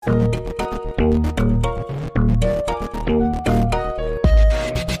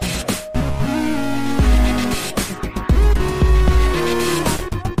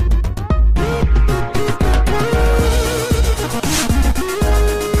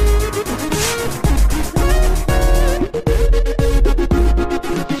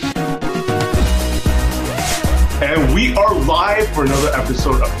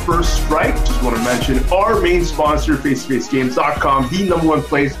also want to mention our main sponsor, FaceToFaceGames.com, the number one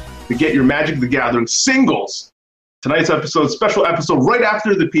place to get your Magic the Gathering singles. Tonight's episode, special episode right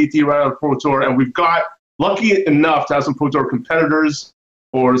after the PT, right after the Pro Tour, and we've got lucky enough to have some Pro Tour competitors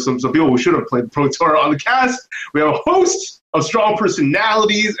or some people who should have played the Pro Tour on the cast. We have a host of strong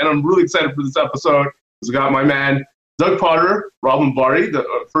personalities, and I'm really excited for this episode. We got my man, Doug Potter, Rob Lombardi,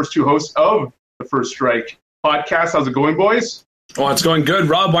 the first two hosts of the First Strike podcast. How's it going, boys? Oh, it's going good.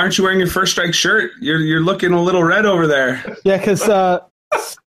 Rob, why aren't you wearing your First Strike shirt? You're looking a little red over there. Yeah, because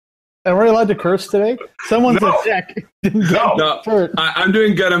am we allowed to curse today? Someone's a dick. I'm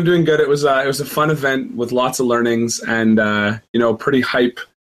doing good. It was a fun event with lots of learnings and pretty hype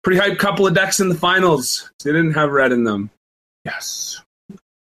couple of decks in the finals. They didn't have red in them. Yes.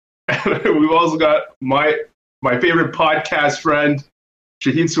 We've also got my favorite podcast friend,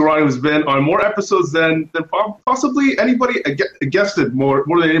 Shaheen Soorani, who's been on more episodes than possibly anybody guested more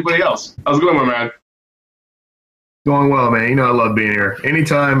than anybody else. How's it going, my man? Going well, man. You know I love being here.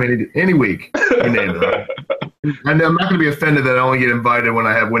 Anytime, any week. You name it. And I'm not going to be offended that I only get invited when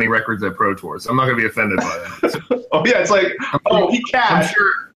I have winning records at Pro Tours. I'm not going to be offended by that. Oh, yeah, it's like, he cashed.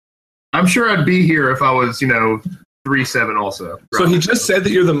 I'm sure I'd be here if I was, 3-7 also. So he just said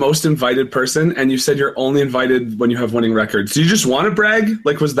that you're the most invited person, and you said you're only invited when you have winning records. Do you just want to brag?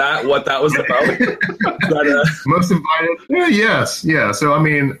 Like, was that what that was about? Most invited? Yeah, yes. Yeah. So,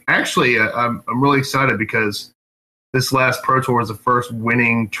 actually, I'm really excited because this last Pro Tour is the first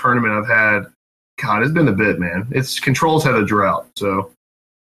winning tournament I've had. God, it's been a bit, man. Control's had a drought. So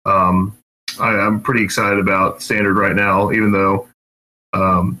I'm pretty excited about Standard right now, even though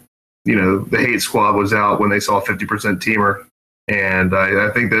the hate squad was out when they saw 50% teamer, and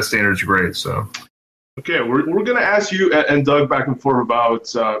I think that Standard's great. So, okay, we're going to ask you and Doug back and forth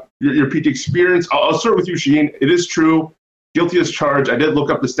about your PT experience. I'll start with you, Shaheen. It is true, guilty as charged. I did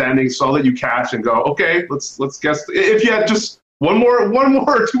look up the standings, saw that you cashed, and go, okay, let's guess. If you had just one more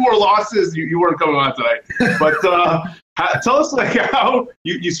or two more losses, you weren't coming on tonight. But tell us how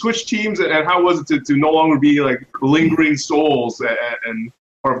you switched teams and how was it to no longer be like lingering souls and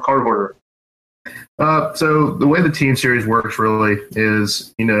part of Card Hoarder? So the way the team series works really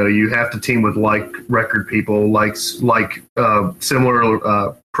is, you have to team with like record people, like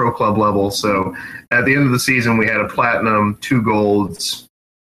similar pro club level. So at the end of the season, we had a platinum, 2 golds,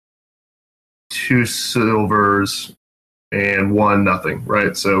 2 silvers, and 1 nothing.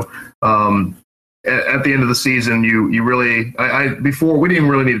 Right. So at the end of the season, you really, before we didn't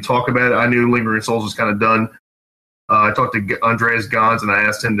really need to talk about it. I knew Lingering Souls was kind of done. I talked to Andreas Gans and I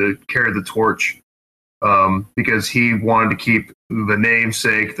asked him to carry the torch because he wanted to keep the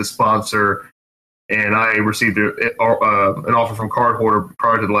namesake, the sponsor, and I received an offer from Card Hoarder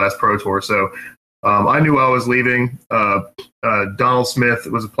prior to the last Pro Tour. So I knew I was leaving. Donald Smith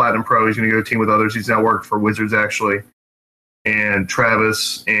was a Platinum Pro. He's going to go team with others. He's now working for Wizards, actually. And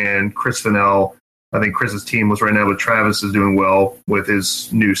Travis and Chris Fennell. I think Chris's team was right now, but Travis is doing well with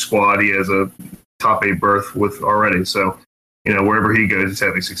his new squad. He has a top 8 berth with already. So, wherever he goes, he's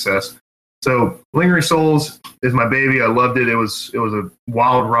having success. So Lingering Souls is my baby. I loved it. It was a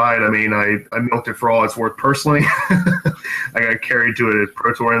wild ride. I milked it for all it's worth personally. I got carried to a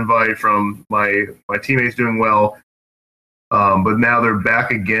Pro Tour invite from my teammates doing well. But now they're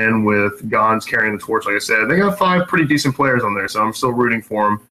back again with Gons carrying the torch. Like I said, they got 5 pretty decent players on there, so I'm still rooting for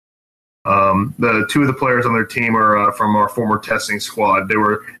them. The 2 of the players on their team are from our former testing squad. They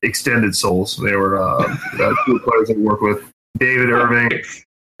were extended souls. They were 2 players that we work with, David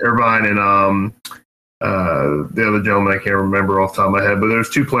Irvine, and the other gentleman I can't remember off the top of my head. But there's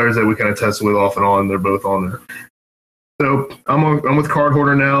 2 players that we kind of tested with off and on. They're both on there. So I'm with Card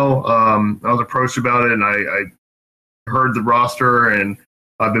Hoarder now. I was approached about it, and I heard the roster, and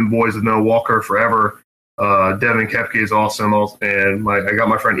I've been boys with Noah Walker forever. Devin Kepke is awesome, and I got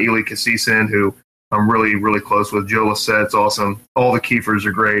my friend Ely Kassisen, who I'm really, really close with. Joe Lissette's awesome. All the Kiefers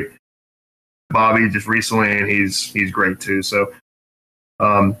are great. Bobby just recently, and he's great too. So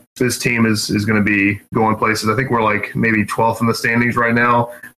this team is going to be going places. I think we're like maybe 12th in the standings right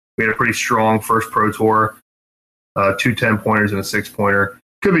now. We had a pretty strong first Pro Tour, 2 10-pointers and a 6-pointer.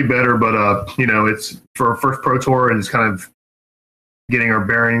 Could be better, but it's for our first Pro Tour, and it's kind of getting our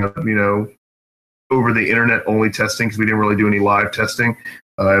bearing of, over the internet only testing because we didn't really do any live testing.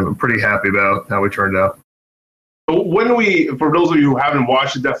 I'm pretty happy about how we turned out. For those of you who haven't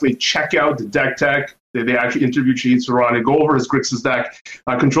watched it, definitely check out the deck tech. They actually interviewed Shaheen Soorani, go over his Grixis deck,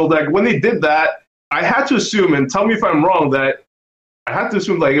 control deck. When they did that, I had to assume, and tell me if I'm wrong, that I had to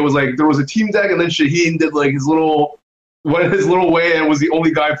assume like it was like there was a team deck, and then Shaheen did like went his little way and was the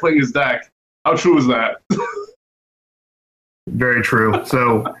only guy playing his deck. How true is that? Very true.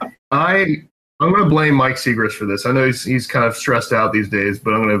 So I I'm going to blame Mike Segrist for this. I know he's kind of stressed out these days,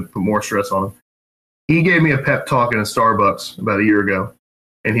 but I'm going to put more stress on him. He gave me a pep talk in a Starbucks about a year ago,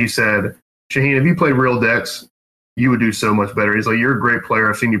 and he said, Shaheen, if you played real decks, you would do so much better. He's like, you're a great player.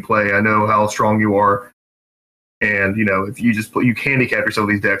 I've seen you play. I know how strong you are. And, if you just you handicap yourself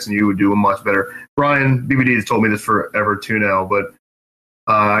these decks, and you would do much better. Brian BBD has told me this forever too now, but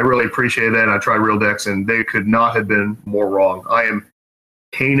I really appreciate that. And I tried real decks, and they could not have been more wrong. I am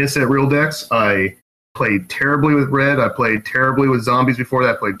heinous at real decks. I played terribly with red. I played terribly with zombies before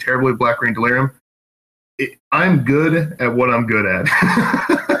that. I played terribly with black-green delirium. I'm good at what I'm good at.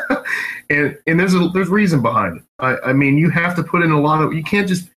 and there's reason behind it. I mean, you have to put in a lot of, you can't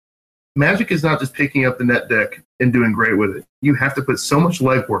just, Magic is not just picking up the net deck and doing great with it. You have to put so much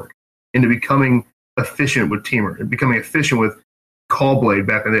legwork into becoming efficient with Teamer and becoming efficient with Callblade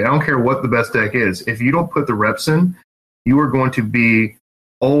back in the day. I don't care what the best deck is. If you don't put the reps in, you are going to be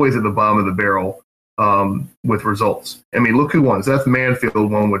always at the bottom of the barrel with results. I mean, look who won. Seth Manfield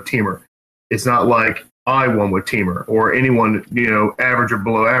won with Teamer. It's not like I won with Teamer or anyone, average or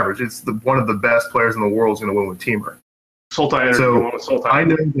below average. It's one of the best players in the world is going to win with Teamer. I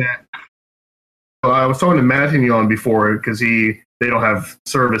know that. I was talking to Matt Hignon before because they don't have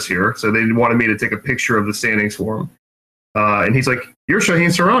service here, so they wanted me to take a picture of the standings for him. And he's like, "You're Shaheen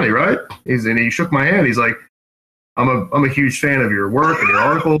Soorani, right?" And he shook my hand. He's like, "I'm a huge fan of your work and your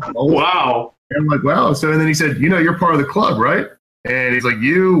article." Wow. And I'm like, "Wow." So and then he said, "You're part of the club, right?" And he's like,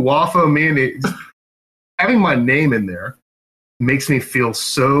 "You, Wafa, me," and having my name in there makes me feel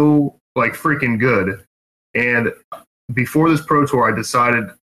so like freaking good. And before this Pro Tour, I decided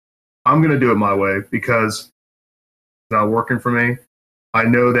I'm going to do it my way because it's not working for me. I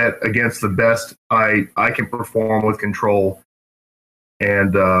know that against the best, I can perform with control.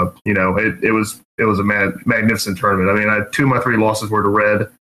 And, it was a magnificent tournament. I mean, 2 of my 3 losses were to red.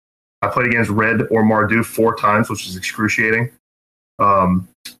 I played against red or Mardu 4 times, which is excruciating.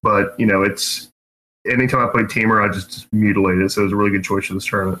 But, it's anytime I played Teamer, I just mutilated it. So it was a really good choice for this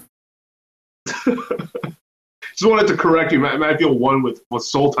tournament. Just wanted to correct you. I feel one with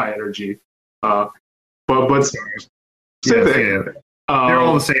Sultai energy, but same thing. Yeah. They're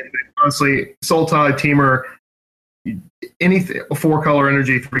all the same thing. Honestly, Sultai, Teamer, anything 4-color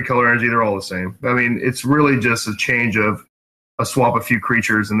energy, 3-color energy, they're all the same. I mean, it's really just a change of a swap a few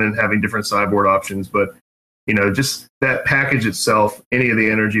creatures and then having different sideboard options. But just that package itself, any of the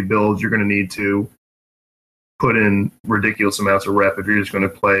energy builds, you're going to need to put in ridiculous amounts of rep if you're just going to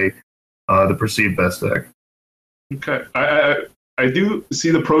play the perceived best deck. Okay, I do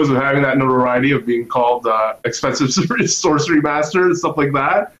see the pros of having that notoriety of being called expensive sorcery master and stuff like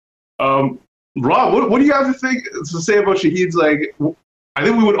that. Rob, what do you have to say about Shaheen's? Like, I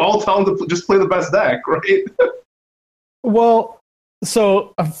think we would all tell him to just play the best deck, right? Well,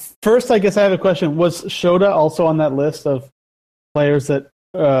 so first, I guess I have a question. Was Shota also on that list of players that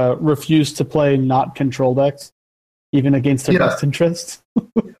refused to play not control decks, even against their best interests?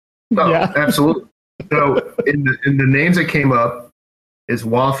 No, yeah, absolutely. So in the names that came up is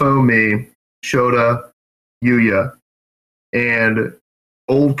Wafo, me, Shota, Yuya, and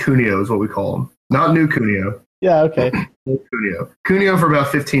old Cuneo is what we call him. Not new Cuneo. Yeah, okay. Old Cuneo. Cuneo for about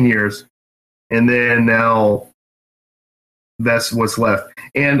 15 years. And then now that's what's left.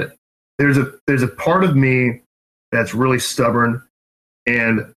 And there's a part of me that's really stubborn.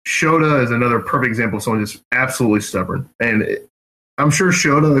 And Shota is another perfect example of someone just absolutely stubborn. And I'm sure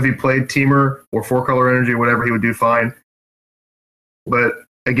Shota, if he played Teamer or 4-color energy or whatever, he would do fine. But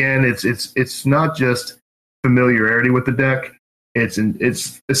again, it's not just familiarity with the deck. It's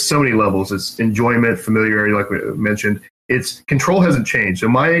so many levels. It's enjoyment, familiarity, like we mentioned. It's control hasn't changed. So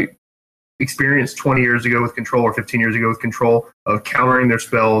my experience 20 years ago with control or 15 years ago with control of countering their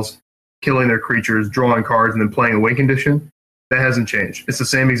spells, killing their creatures, drawing cards, and then playing a win condition, that hasn't changed. It's the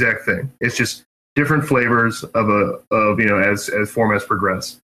same exact thing. It's just different flavors of as formats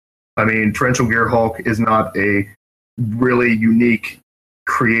progress. I mean, Torrential Gearhulk is not a really unique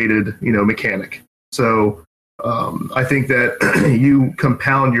created mechanic. So I think that you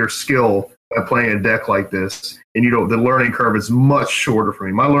compound your skill by playing a deck like this, and the learning curve is much shorter for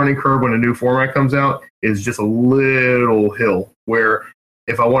me. My learning curve when a new format comes out is just a little hill. Where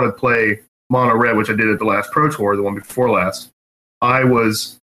if I want to play mono red, which I did at the last Pro Tour, the one before last, I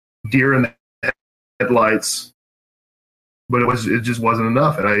was deer in the headlights, but it just wasn't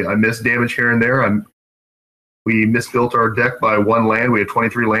enough, and I missed damage here and there. We misbuilt our deck by 1 land. We had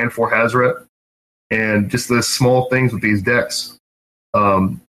 23 land, 4 Hazoret, and just the small things with these decks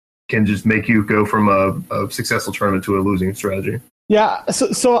can just make you go from a successful tournament to a losing strategy. Yeah,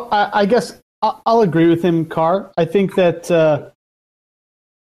 so I guess I'll agree with him, Carr. I think that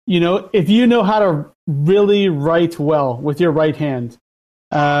if you know how to really write well with your right hand,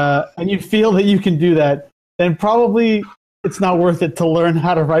 and you feel that you can do that, then probably it's not worth it to learn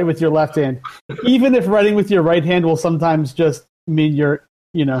how to write with your left hand. Even if writing with your right hand will sometimes just mean you're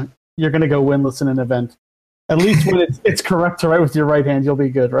going to go winless in an event. At least when it's correct to write with your right hand, you'll be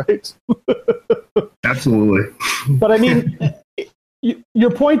good, right? Absolutely. But I mean,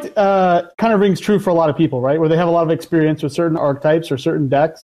 your point kind of rings true for a lot of people, right? Where they have a lot of experience with certain archetypes or certain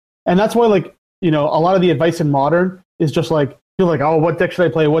decks. And that's why, a lot of the advice in Modern is just like, you're like, oh, what deck should I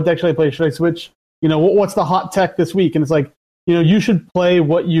play? What deck should I play? Should I switch? What's the hot tech this week? And it's like, you should play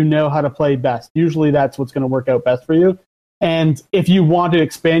what you know how to play best. Usually that's what's going to work out best for you. And if you want to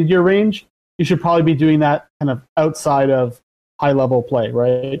expand your range, you should probably be doing that kind of outside of high-level play,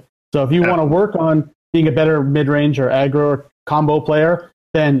 right? So if you want to work on being a better mid-range or aggro or combo player,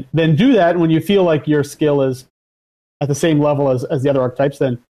 then do that. When you feel like your skill is at the same level as the other archetypes,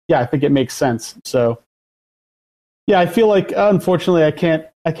 then, yeah, I think it makes sense. So, yeah, I feel like, unfortunately, I can't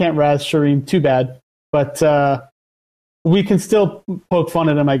razz Shireen too bad, but we can still poke fun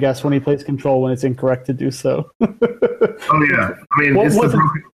at him, I guess, when he plays control when it's incorrect to do so. Oh, yeah. I mean,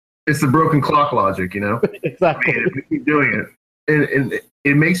 it's the broken clock logic, Exactly. I mean, if we keep doing it. And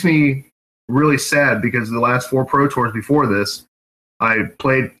it makes me really sad because the last 4 Pro Tours before this, I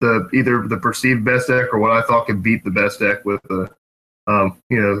played either the perceived best deck or what I thought could beat the best deck with the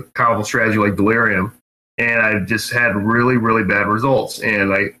powerful strategy like Delirium. And I just had really, really bad results.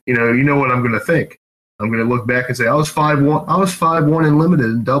 And you know what I'm going to think. I'm going to look back and say, I was 5-1. I was 5-1 in limited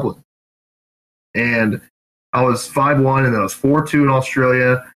in Dublin. And I was 5-1, and then I was 4-2 in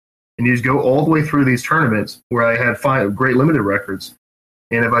Australia. And you just go all the way through these tournaments where I had 5 great limited records.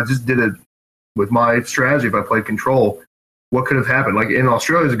 And if I just did it with my strategy, if I played control, what could have happened? Like in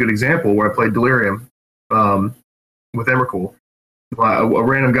Australia is a good example where I played Delirium with Emrakul. A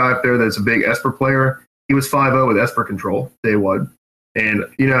random guy up there that's a big Esper player, he was 5-0 with Esper control day one. And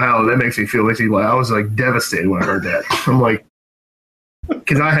you know how that makes me feel? I was like devastated when I heard that. I'm like,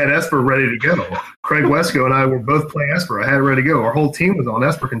 because I had Esper ready to go. Craig Wesco and I were both playing Esper. I had it ready to go. Our whole team was on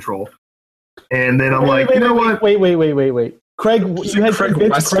Esper control. And then I'm what? Wait. Craig, you had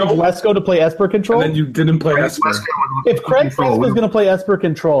convinced Craig Wesco to play Esper control? And then you didn't play Esper. If Craig Wesco is going to play Esper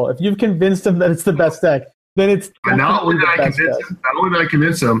control, if you've convinced him that it's the best deck, then it's not only did I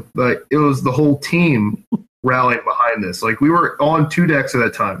convince him, but it was the whole team rallying behind this. Like we were on 2 decks at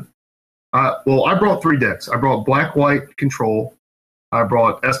that time. I brought 3 decks. I brought Black-White control, I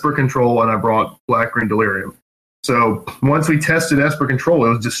brought Esper control, and I brought Black-Green Delirium. So once we tested Esper control, it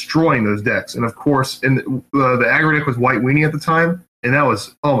was destroying those decks. And of course, the aggro deck was White Weenie at the time, and that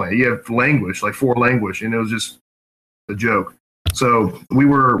was you have Languish, like 4 Languish, and it was just a joke. So we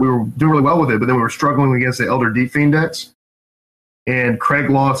were doing really well with it, but then we were struggling against the Elder Deep Fiend decks. And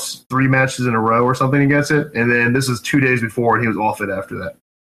Craig lost 3 matches in a row or something against it, and then this is 2 days before, and he was off it after that.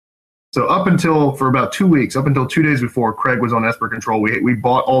 So for about 2 weeks, up until 2 days before, Craig was on Esper control. We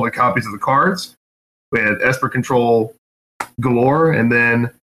bought all the copies of the cards. We had Esper control galore, and then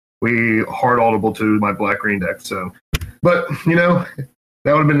we hard audible to my Black-Green deck. So, but that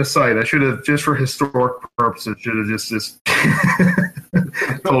would have been the sight. I should have, just for historic purposes, just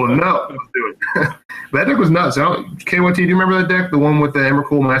told him no. Let's do it. That deck was nuts. KYT, do you remember that deck? The one with the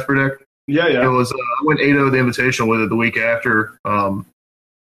Emrakul Master deck? Yeah. It was. I went 8-0 the Invitational with it the week after an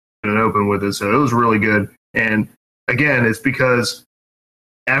open with it, so it was really good. And again, it's because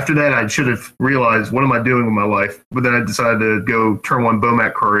after that, I should have realized, what am I doing with my life? But then I decided to go turn 1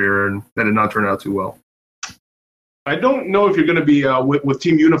 Bomat Courier, and that did not turn out too well. I don't know if you're going to be with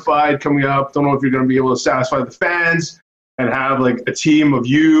Team Unified coming up. Don't know if you're going to be able to satisfy the fans and have like a team of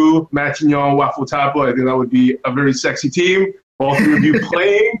you, Matignon, Waffle Tapo. I think that would be a very sexy team. All 3 of you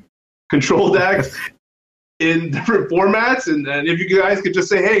playing control decks in different formats. And if you guys could just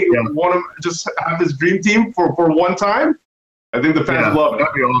say, hey, you want to just have this dream team for one time, I think the fans would love it.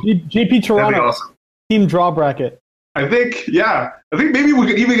 That'd be awesome. GP Toronto, awesome. Team draw bracket. I think maybe we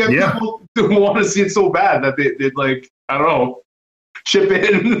could even get people who want to see it so bad that they'd like, I don't know, chip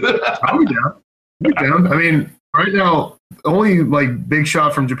in. I'll be down. I mean, right now, the only like big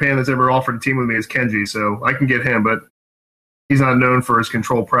shot from Japan that's ever offered a team with me is Kenji, so I can get him, but he's not known for his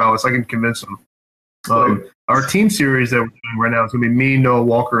control prowess. I can convince him. Our team series that we're doing right now is going to be me, Noah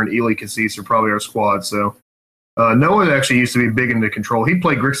Walker, and Ely Cassis are probably our squad. So Noah actually used to be big into control. He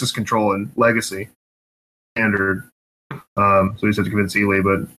played Grixis control in Legacy Standard. So he said to convince Ely,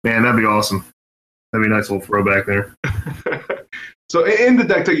 but man, that'd be awesome. That'd be a nice little throwback there. So in the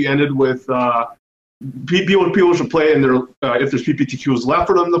deck that you ended with, people should play in their if there's PPTQs left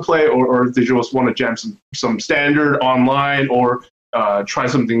for them to play, or if they just want to jam some standard online, or try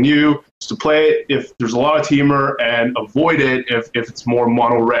something new, just to play it if there's a lot of teamer, and avoid it if it's more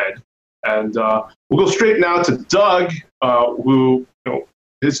mono red. And we'll go straight now to Doug, who,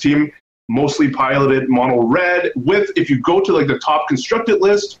 his team mostly piloted mono red with, if you go to like the top constructed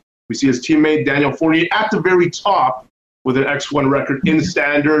list, we see his teammate Daniel Fournier at the very top with an X1 record in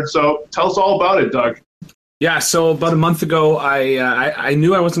standard. So tell us all about it, Doug. Yeah, so about a month ago, I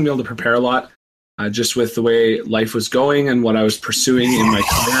knew I wasn't going to be able to prepare a lot, just with the way life was going and what I was pursuing in my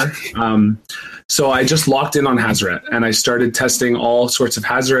career. So I just locked in on Hazoret, and I started testing all sorts of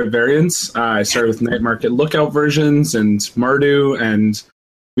Hazoret variants. I started with Night Market Lookout versions and Mardu, and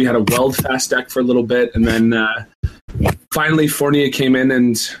we had a Weld Fast deck for a little bit, and then finally Fournier came in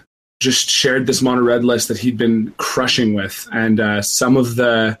and just shared this mono red list that he'd been crushing with, and some of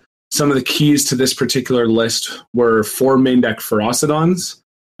the keys to this particular list were 4 main deck Ferocidons,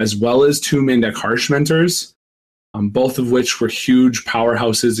 as well as 2 main deck Harsh Mentors, both of which were huge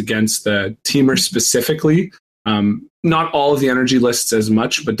powerhouses against the Teamer specifically. Not all of the energy lists as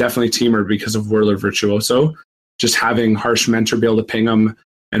much, but definitely Teamer because of Whirler Virtuoso. Just having Harsh Mentor be able to ping them,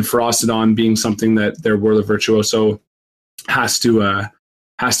 and Ferocidon being something that their Whirler Virtuoso has to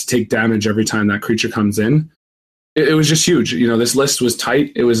take damage every time that creature comes in. It was just huge. This list was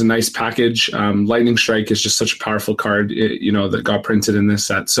tight. It was a nice package. Lightning Strike is just such a powerful card, that got printed in this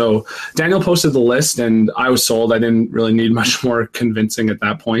set. So Daniel posted the list, and I was sold. I didn't really need much more convincing at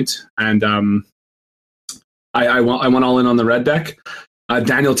that point. And I went all in on the red deck.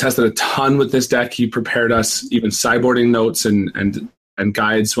 Daniel tested a ton with this deck. He prepared us even sideboarding notes and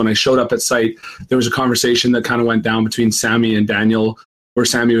guides. When I showed up at site, there was a conversation that kind of went down between Sammy and Daniel, where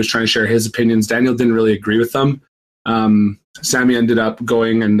Sammy was trying to share his opinions. Daniel didn't really agree with them. Sammy ended up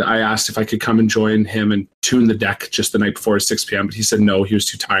going, and I asked if I could come and join him and tune the deck just the night before 6 p.m., but he said no, he was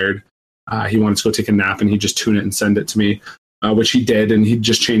too tired. He wanted to go take a nap, and he'd just tune it and send it to me, which he did, and he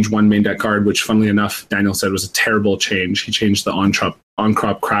just changed 1 main deck card, which funnily enough, Daniel said was a terrible change. He changed the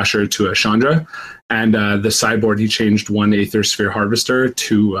on-crop Crasher to a Chandra, and the sideboard, he changed 1 Aether Sphere Harvester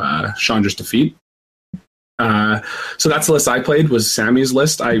to Chandra's Defeat. So that's the list I played, was Sammy's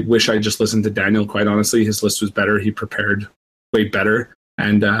list. I wish I just listened to Daniel, quite honestly. His list was better. He prepared way better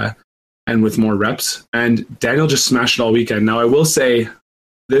and with more reps. And Daniel just smashed it all weekend. Now, I will say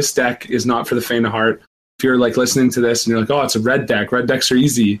this deck is not for the faint of heart. If you're like listening to this and you're like, oh, it's a red deck. Red decks are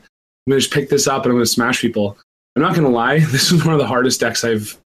easy. I'm going to just pick this up and I'm going to smash people. I'm not going to lie. This was one of the hardest decks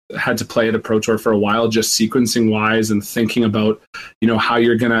I've had to play at a Pro Tour for a while, just sequencing wise and thinking about, how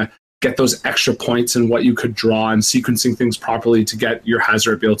you're going to get those extra points and what you could draw and sequencing things properly to get your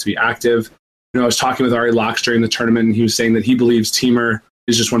Hazoret able to be active. I was talking with Ari Locks during the tournament, and he was saying that he believes Teamer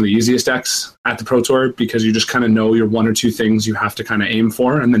is just one of the easiest decks at the Pro Tour because you just kind of know your 1 or 2 things you have to kind of aim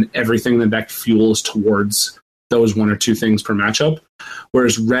for, and then everything in the deck fuels towards those 1 or 2 things per matchup.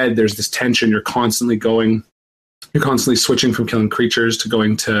 Whereas red, there's this tension. You're constantly switching from killing creatures to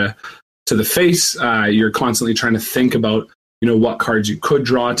going to the face. You're constantly trying to think about what cards you could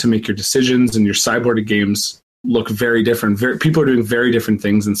draw to make your decisions, and your sideboarded games look very different. People are doing very different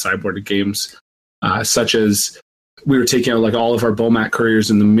things in sideboarded games, such as we were taking out like all of our Bomat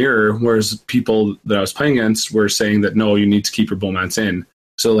Couriers in the mirror, whereas people that I was playing against were saying that, no, you need to keep your Bomats in.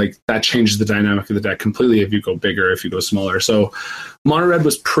 So like that changes the dynamic of the deck completely if you go bigger, if you go smaller. So Mono Red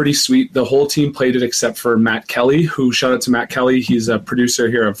was pretty sweet. The whole team played it except for Matt Kelly, who, shout out to Matt Kelly. He's a producer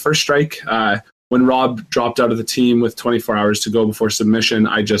here of First Strike. When Rob dropped out of the team with 24 hours to go before submission,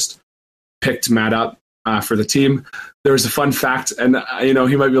 I just picked Matt up for the team. There was a fun fact, and he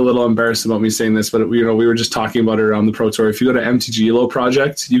might be a little embarrassed about me saying this, but we were just talking about it around the Pro Tour. If you go to MTG Elo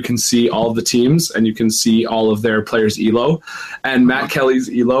Project, you can see all of the teams and you can see all of their players' Elo. And Matt Kelly's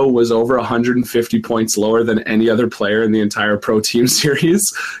Elo was over 150 points lower than any other player in the entire Pro Team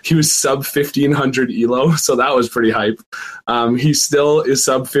series. He was sub 1500 Elo, so that was pretty hype. He still is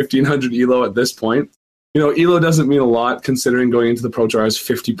sub 1500 Elo at this point. Elo doesn't mean a lot considering going into the Pro Tour I was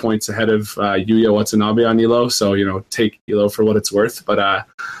 50 points ahead of Yuya Watanabe on Elo. So, take Elo for what it's worth. But,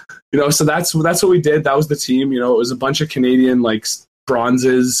 so that's what we did. That was the team. It was a bunch of Canadian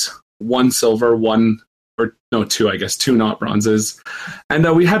bronzes, 1 silver, 2, I guess, 2 not bronzes.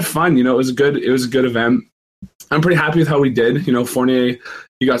 And we had fun. It was a good event. I'm pretty happy with how we did. Fournier,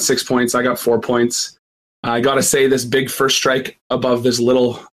 he got 6 points. I got 4 points. I got to say this big first strike above this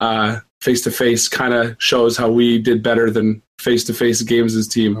little face-to-face kind of shows how we did better than face-to-face games as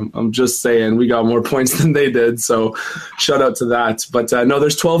team. I'm just saying we got more points than they did, so shout out to that. But no,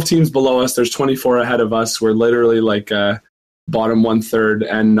 there's 12 teams below us. There's 24 ahead of us. We're literally bottom 1/3,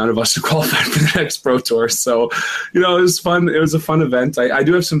 and none of us are qualified for the next Pro Tour. So, it was fun. It was a fun event. I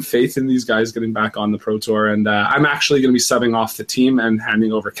do have some faith in these guys getting back on the Pro Tour, and I'm actually going to be subbing off the team and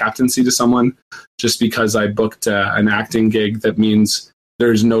handing over captaincy to someone just because I booked an acting gig that means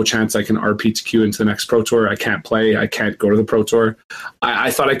there's no chance I can RP2Q into the next Pro Tour. I can't play. I can't go to the Pro Tour.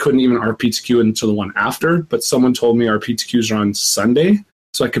 I thought I couldn't even RP2Q into the one after, but someone told me RP2Qs are on Sunday,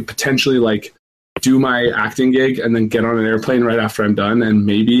 so I could potentially do my acting gig and then get on an airplane right after I'm done and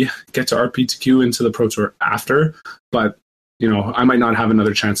maybe get to RP2Q into the Pro Tour after. But, I might not have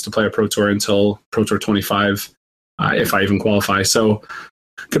another chance to play a Pro Tour until Pro Tour 25 if I even qualify. So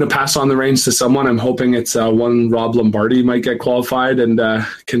going to pass on the reins to someone. I'm hoping it's one Rob Lombardi might get qualified and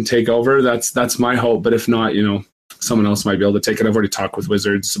can take over. That's my hope. But if not, someone else might be able to take it. I've already talked with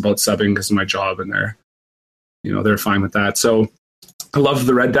Wizards about subbing because of my job, and they're fine with that. So I love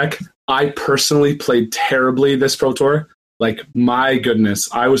the red deck. I personally played terribly this Pro Tour. My goodness,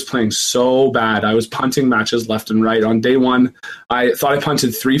 I was playing so bad. I was punting matches left and right. On day one, I thought I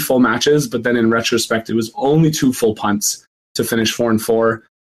punted 3 full matches, but then in retrospect, it was only 2 full punts to finish 4-4.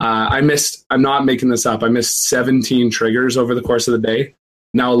 I'm not making this up, I missed 17 triggers over the course of the day.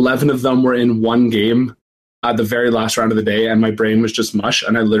 Now, 11 of them were in one game at the very last round of the day, and my brain was just mush,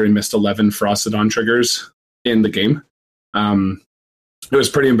 and I literally missed 11 Frostodon triggers in the game. It was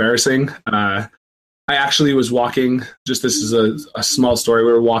pretty embarrassing. I actually was walking, this is a small story.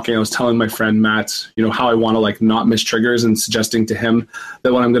 We were walking, I was telling my friend Matt, how I want to not miss triggers, and suggesting to him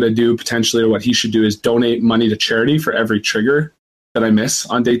that what I'm going to do potentially, or what he should do, is donate money to charity for every trigger that I miss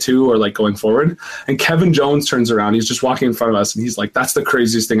on day 2 or going forward. And Kevin Jones turns around, he's just walking in front of us, and he's like, "That's the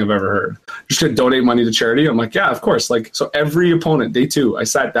craziest thing I've ever heard. You're just going to donate money to charity?" I'm like, "Yeah, of course." So every opponent, day 2, I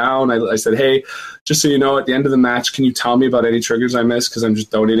sat down, I said, "Hey, just so you know, at the end of the match, can you tell me about any triggers I miss? Because I'm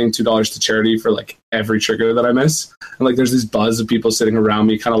just donating $2 to charity for every trigger that I miss." And there's this buzz of people sitting around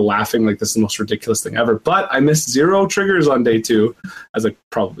me kind of laughing this is the most ridiculous thing ever. But I missed 0 triggers on day 2, as I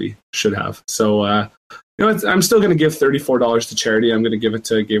probably should have. So, I'm still going to give $34 to charity. I'm going to give it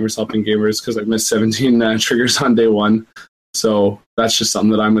to Gamers Helping Gamers because I missed 17 triggers on day 1. So that's just something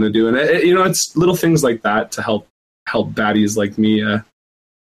that I'm going to do. And, it's little things like that to help baddies like me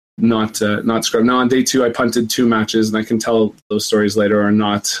not scrub. Now, on day 2, I punted 2 matches, and I can tell those stories later or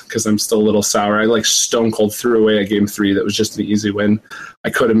not because I'm still a little sour. I stone cold threw away a game 3 that was just an easy win.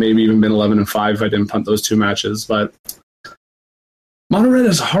 I could have maybe even been 11-5 if I didn't punt those 2 matches, but Mono Red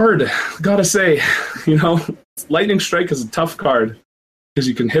is hard, gotta say. Lightning Strike is a tough card because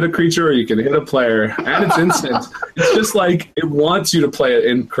you can hit a creature or you can hit a player, and it's instant. It's just it wants you to play it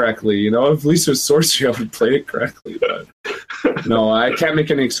incorrectly. If at least it was sorcery, I would play it correctly. But no, I can't make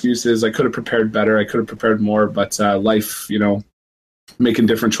any excuses. I could have prepared better. I could have prepared more, but life, making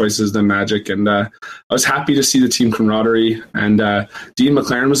different choices than Magic. And I was happy to see the team camaraderie. And Dean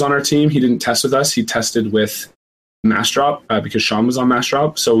McLaren was on our team. He didn't test with us. He tested with Mass Drop because Sean was on Mass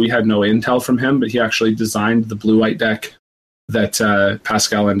Drop, so we had no intel from him, but he actually designed the blue-white deck that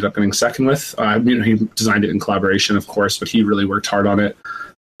Pascal ended up getting second with. He designed it in collaboration, of course, but he really worked hard on it.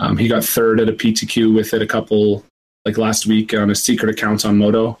 He got 3rd at a PTQ with it a couple, last week on a secret account on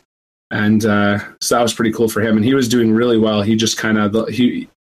Moto, and so that was pretty cool for him, and he was doing really well. He just kind of, he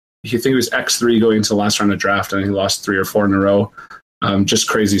think it was X3 going into the last round of draft, and he lost 3 or 4 in a row. Just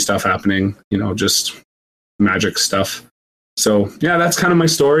crazy stuff happening, just Magic stuff. So yeah, that's kind of my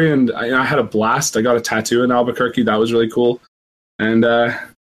story, and I had a blast. I got a tattoo in Albuquerque. That was really cool. And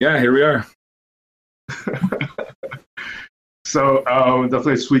here we are. So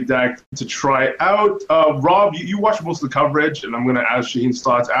definitely a sweet deck to try out. Rob, you watched most of the coverage, and I'm going to ask Shaheen's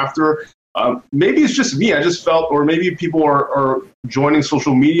thoughts after. Maybe it's just me. I just felt, or maybe people are joining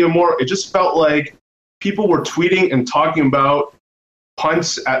social media more. It just felt like people were tweeting and talking about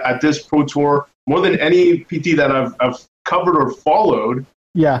punts at this Pro Tour more than any PT that I've covered or followed.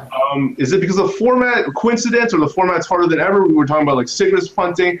 Yeah. Is it because of the format coincidence, or the format's harder than ever? We were talking about Cygnus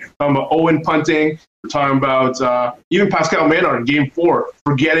punting, talking about Owen punting, we're talking about even Pascal Maynard in Game 4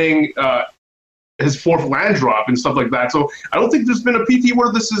 forgetting his 4th land drop and stuff like that. So I don't think there's been a PT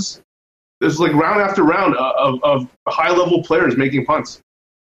where there's round after round of high level players making punts.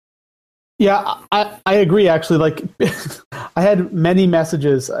 Yeah, I agree. Actually, I had many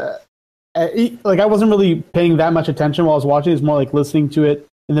messages. I wasn't really paying that much attention while I was watching. It was more listening to it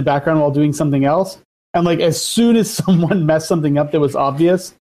in the background while doing something else. And as soon as someone messed something up that was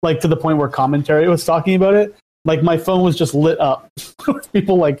obvious, to the point where commentary was talking about it, my phone was just lit up.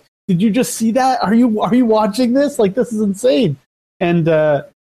 People "Did you just see that? Are you watching this? This is insane." And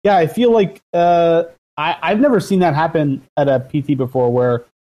I feel I've never seen that happen at a PT before, where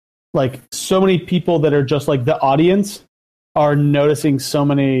so many people that are just the audience are noticing so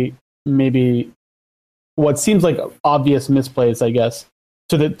many maybe what seems like obvious misplays, I guess,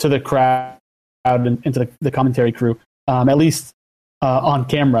 to the crowd and to the commentary crew, at least on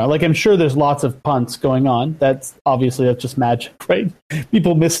camera. Like, I'm sure there's lots of punts going on. That's just magic, right?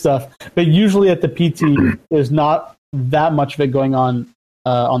 People miss stuff, but usually at the PT, there's not that much of it going on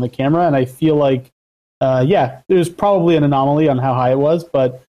the camera, and I feel like, there's probably an anomaly on how high it was,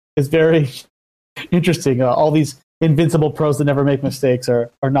 but it's very interesting. All these invincible pros that never make mistakes are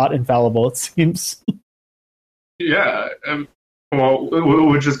not infallible, it seems. Yeah, well,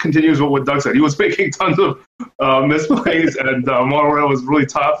 which just continues what Doug said. He was making tons of misplays, and Monorail was really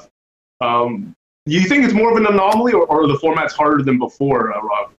tough. Do you think it's more of an anomaly, or the format's harder than before,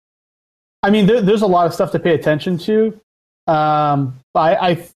 Rob? I mean, there's a lot of stuff to pay attention to.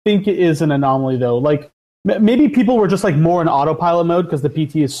 I think it is an anomaly, though. Like, maybe people were just like more in autopilot mode because the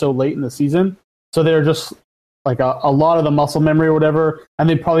PT is so late in the season. So they're just like a lot of the muscle memory or whatever, and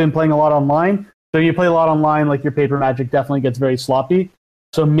they've probably been playing a lot online. So you play a lot online, like your paper Magic definitely gets very sloppy.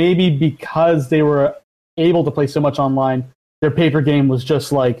 So maybe because they were able to play so much online, their paper game was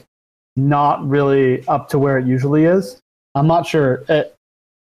just like not really up to where it usually is. I'm not sure.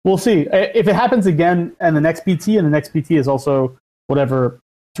 We'll see. If it happens again and the next PT, and the next PT is also whatever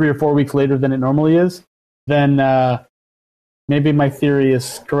 3 or 4 weeks later than it normally is, then maybe my theory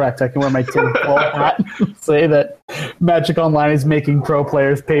is correct. I can wear my tinfoil hat and say that Magic Online is making pro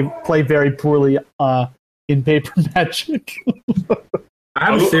players play very poorly in paper Magic. I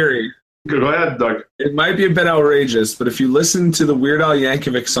have a theory. Go ahead, Doug. It might be a bit outrageous, but if you listen to the Weird Al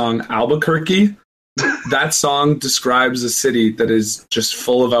Yankovic song Albuquerque, that song describes a city that is just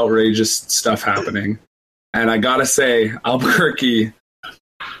full of outrageous stuff happening. And I gotta say, Albuquerque,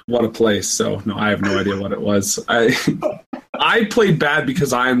 what a place. So, no, I have no idea what it was. I played bad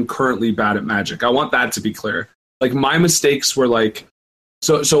because I'm currently bad at Magic. I want that to be clear. Like, my mistakes were like,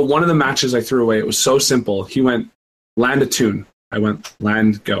 so one of the matches I threw away, it was so simple. He went land a tune. I went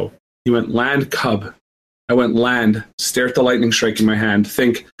land, go. He went land, cub. I went land, stare at the lightning strike in my hand,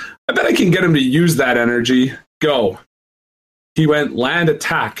 think, I bet I can get him to use that energy. Go. He went land,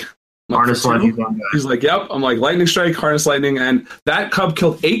 attack. Harness lightning. He's like, yep. I'm like, lightning strike, harness lightning, and that cub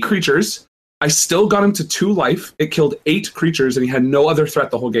killed 8 creatures. I still got him to 2 life. It killed 8 creatures, and he had no other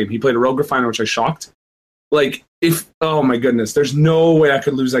threat the whole game. He played a Rogue Refiner, which I shocked. Like, oh my goodness, there's no way I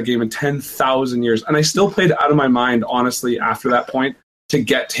could lose that game in 10,000 years. And I still played out of my mind, honestly, after that point, to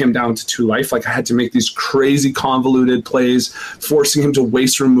get him down to 2 life. Like, I had to make these crazy convoluted plays, forcing him to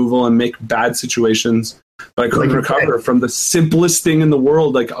waste removal and make bad situations. But I couldn't recover from the simplest thing in the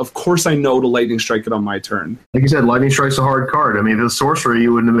world. Like, of course I know to lightning strike it on my turn. Like you said, lightning strike's a hard card. I mean, if it was sorcery,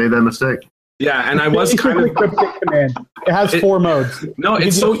 you wouldn't have made that mistake. Yeah, and I was kind of cryptic command. It has 4 modes. No,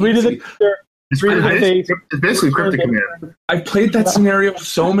 it's so easy. It's basically cryptic command. I've played that scenario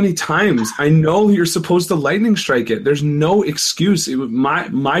so many times. I know you're supposed to lightning strike it. There's no excuse.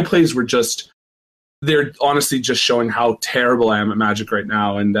 My plays were they're honestly just showing how terrible I am at Magic right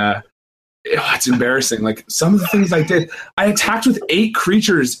now. And it's embarrassing. Like, some of the things I did, I attacked with 8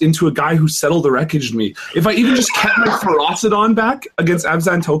 creatures into a guy who settled the wreckage me. If I even just kept my Ferocidon back against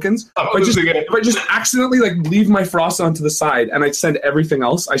Abzan tokens, if I just accidentally leave my Ferocidon to the side and I send everything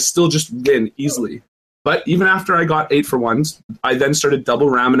else, I still just win easily. But even after I got 8 for 1s, I then started double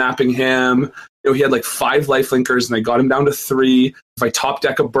Raminapping him. He had 5 lifelinkers, and I got him down to 3. If I top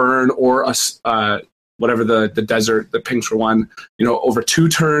deck a burn or a whatever the desert, the pings for 1, over 2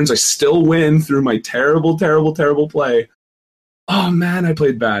 turns, I still win through my terrible, terrible, terrible play. Oh man, I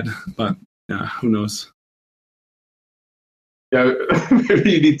played bad, but yeah, who knows? Yeah,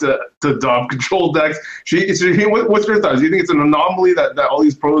 maybe you need to adopt control decks. What's your thoughts? Do you think it's an anomaly that all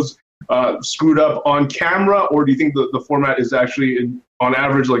these pros screwed up on camera, or do you think the format is actually, on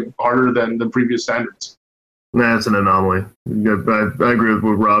average, harder than the previous standards? Nah, it's an anomaly. I agree with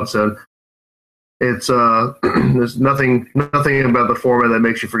what Rob said. It's there's nothing about the format that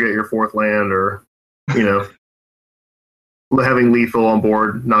makes you forget your 4th land, or having lethal on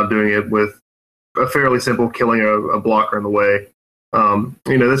board, not doing it with a fairly simple killing a blocker in the way.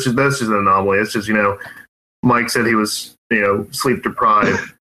 That's just an anomaly. It's just Mike said he was sleep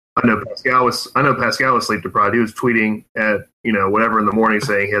deprived. I know Pascal was sleep deprived. He was tweeting at whatever in the morning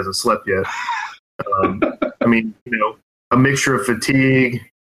saying he hasn't slept yet. I mean, a mixture of fatigue.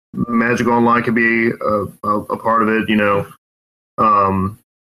 Magic Online could be a part of it,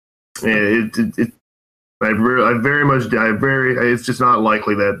 it's just not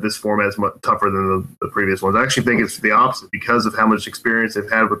likely that this format is much tougher than the previous ones. I actually think it's the opposite because of how much experience they've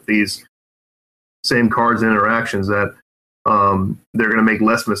had with these same cards and interactions, that they're going to make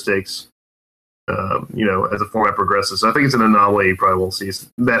less mistakes as the format progresses. So I think it's an anomaly. You probably won't see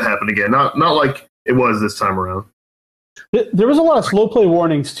that happen again. Not like it was this time around. There was a lot of slow play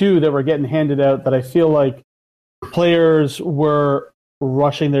warnings too that were getting handed out that I feel like players were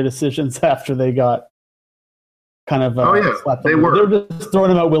rushing their decisions after they got kind of slapped. They were just throwing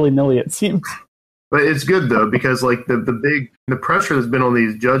them out willy nilly. It seems. But it's good though, because like the pressure that's been on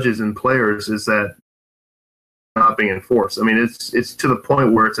these judges and players is that not being enforced. I mean, it's to the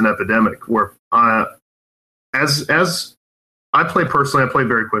point where it's an epidemic. Where as I play personally, I play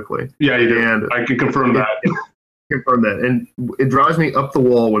very quickly. Yeah, you do. And I can confirm that. And it drives me up the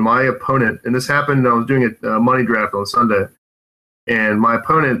wall when my opponent, and this happened, I was doing a money draft on Sunday, and my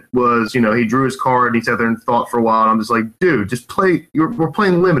opponent was, he drew his card and he sat there and thought for a while, and I'm just like, dude, just play. We're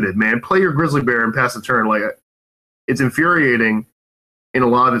playing limited, man. Play your grizzly bear and pass the turn. Like, it's infuriating in a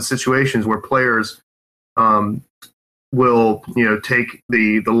lot of the situations where players will, take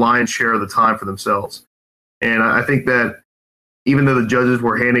the lion's share of the time for themselves. And I think that even though the judges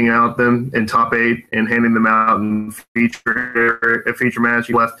were handing out them in top 8 and handing them out in feature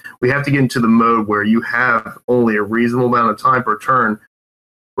match left, we have to get into the mode where you have only a reasonable amount of time per turn,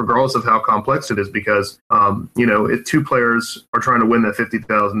 regardless of how complex it is, because, if two players are trying to win that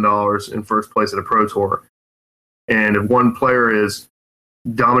 $50,000 in first place at a Pro Tour, and if one player is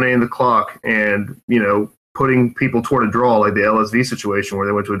dominating the clock and, putting people toward a draw, like the LSV situation where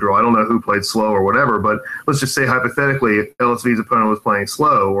they went to a draw. I don't know who played slow or whatever, but let's just say hypothetically LSV's opponent was playing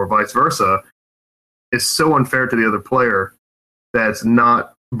slow or vice versa. It's so unfair to the other player that's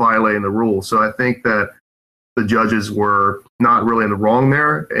not violating the rules. So I think that the judges were not really in the wrong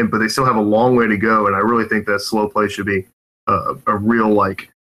there, but they still have a long way to go. And I really think that slow play should be a real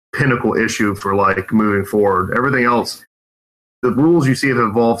pinnacle issue for moving forward. Everything else, the rules you see have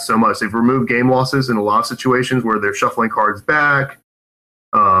evolved so much. They've removed game losses in a lot of situations where they're shuffling cards back.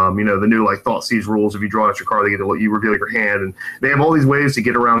 The new thought seize rules. If you draw out your card, you reveal your hand, and they have all these ways to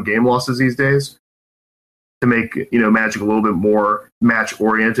get around game losses these days to make Magic a little bit more match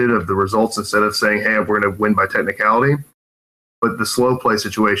oriented of the results instead of saying, "Hey, we're going to win by technicality." But the slow play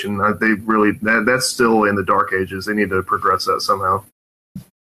situation, that's still in the dark ages. They need to progress that somehow.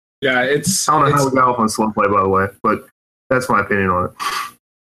 Yeah, I don't know how we got off on slow play, by the way, but that's my opinion on it.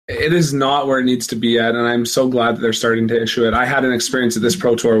 It is not where it needs to be at, and I'm so glad that they're starting to issue it. I had an experience at this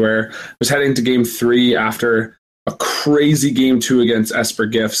Pro Tour where I was heading to Game 3 after a crazy Game 2 against Esper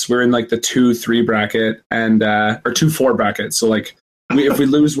Gifts. We're in the 2-3 bracket and or 2-4 bracket. So if we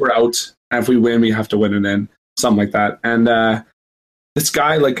lose, we're out, and if we win, we have to win it in, something like that. And this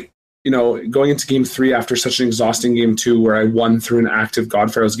guy, going into Game 3 after such an exhausting Game 2 where I won through an active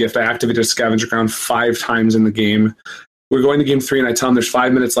God Pharaoh's Gift, I activated a Scavenger Crown 5 times in the game. We're going to Game 3, and I tell him there's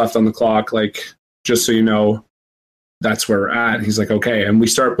 5 minutes left on the clock, just so you know, that's where we're at. And he's like, okay. And we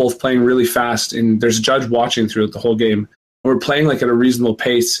start both playing really fast, and there's a judge watching throughout the whole game. And we're playing at a reasonable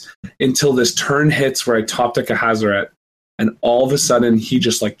pace until this turn hits where I top deck a Hazoret, and all of a sudden he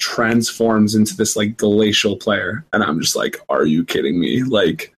just transforms into this glacial player. And I'm just like, are you kidding me? And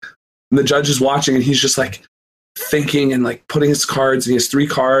the judge is watching, and he's just thinking and putting his cards, and he has 3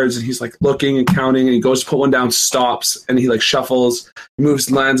 cards, and he's looking and counting, and he goes to put one down, stops, and he shuffles, he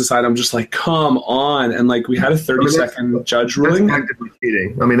moves lands aside. I'm just come on. And we had a 30-second judge ruling. That's actively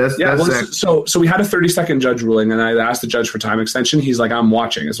cheating. I mean, so we had a 30-second judge ruling, and I asked the judge for time extension. He's like, I'm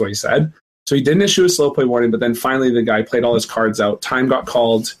watching, is what he said. So he didn't issue a slow play warning, but then finally the guy played all his cards out. Time got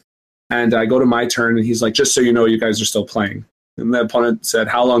called, and I go to my turn, and he's like, just so you know, you guys are still playing. And the opponent said,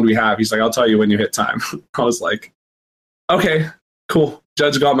 how long do we have? He's like, I'll tell you when you hit time. I was like, okay, cool.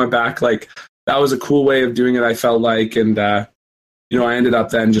 Judge got my back. That was a cool way of doing it, I felt like. And, I ended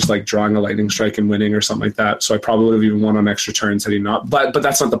up then just drawing a lightning strike and winning or something like that. So I probably would have even won on extra turns had he not. But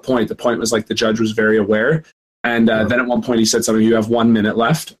that's not the point. The point was the judge was very aware. And then at one point he said something, you have 1 minute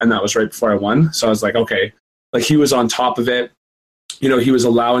left. And that was right before I won. So I was like, okay. He was on top of it. He was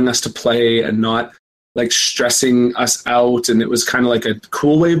allowing us to play and not stressing us out, and it was kind of a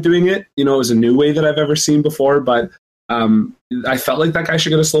cool way of doing it. It was a new way that I've ever seen before, but I felt like that guy should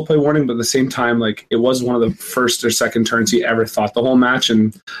get a slow play warning, but at the same time, it was one of the first or second turns he ever thought the whole match,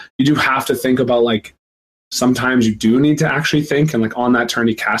 and you do have to think about sometimes you do need to actually think, and on that turn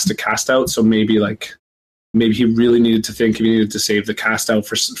he cast a cast out, so maybe he really needed to think if he needed to save the cast out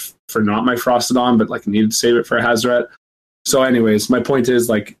for not my Frostodon, but needed to save it for a Hazoret. So anyways, my point is,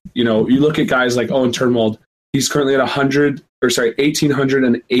 you look at guys like Owen Turnwald, he's currently at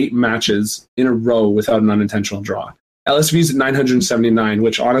 1,808 matches in a row without an unintentional draw. LSV's at 979,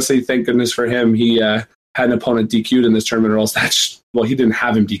 which honestly, thank goodness for him, he had an opponent DQ'd in this tournament, or else he didn't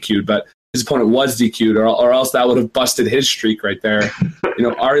have him DQ'd, but his opponent was DQ'd, or else that would have busted his streak right there.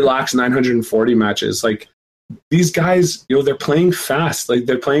 Ari Lax 940 matches. Like, these guys, they're playing fast. Like,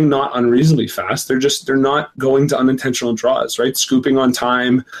 they're playing not unreasonably fast. They're not going to unintentional draws, right? Scooping on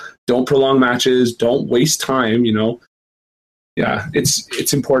time, don't prolong matches, don't waste time, Yeah,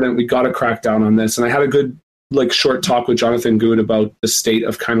 it's important. We got to crack down on this. And I had a good short talk with Jonathan Good about the state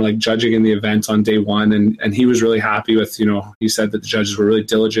of kind of judging in the event on day one, and he was really happy with, he said that the judges were really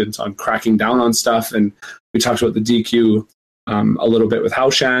diligent on cracking down on stuff, and we talked about the DQ a little bit with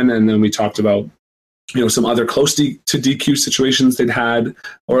Haushan, and then we talked about some other close to DQ situations they'd had,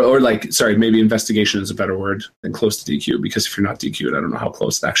 or maybe investigation is a better word than close to DQ, because if you're not DQ'd, I don't know how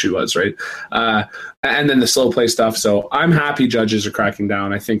close it actually was, right? And then the slow play stuff. So I'm happy judges are cracking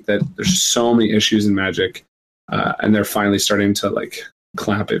down. I think that there's so many issues in Magic. And they're finally starting to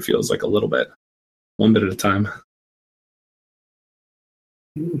clamp, it feels like, a little bit, one bit at a time.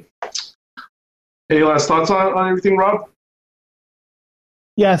 Any last thoughts on everything, Rob?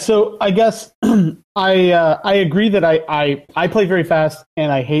 Yeah, so I guess I agree that I play very fast,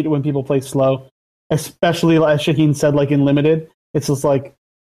 and I hate when people play slow, especially, as Shaheen said, in Limited. It's just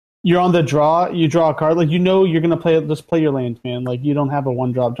you're on the draw, you draw a card, you're going to just play your land, man. You don't have a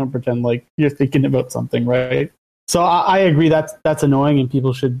one drop, don't pretend you're thinking about something, right? So I agree that's annoying, and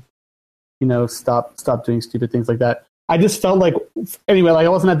people should, stop doing stupid things like that. I just felt anyway, I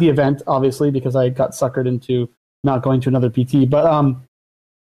wasn't at the event, obviously, because I got suckered into not going to another PT. But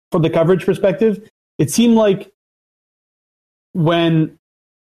from the coverage perspective, it seemed like when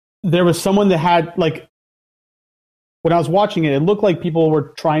there was someone that had, when I was watching it, it looked like people were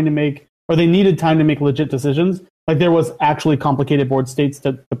trying to make, or they needed time to make legit decisions. There was actually complicated board states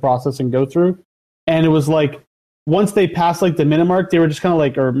to process and go through. And it was once they passed the minute mark, they were just kind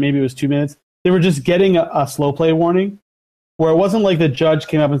of or maybe it was 2 minutes, they were just getting a slow play warning, where it wasn't the judge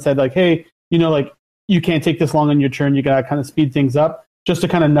came up and said hey, you can't take this long on your turn, you gotta kind of speed things up, just to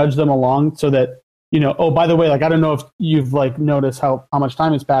kind of nudge them along so that, oh, by the way, I don't know if you've noticed how much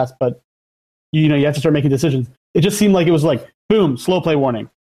time has passed, but you have to start making decisions. It just seemed it was boom, slow play warning.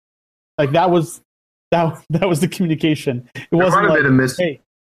 That was the communication. It wasn't hey.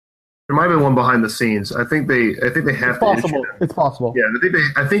 There might have been one behind the scenes. I think they have to issue that. It's possible. Yeah,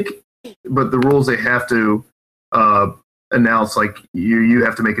 I think, but the rules, they have to announce you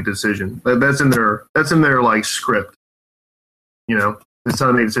have to make a decision. That's in their script. It's time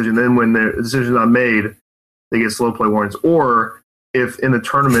to make a decision. Then when the decision's not made, they get slow play warnings. Or if in the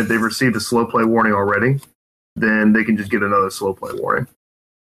tournament they've received a slow play warning already, then they can just get another slow play warning.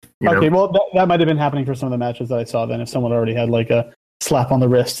 Okay, well that might have been happening for some of the matches that I saw. Then if someone already had a slap on the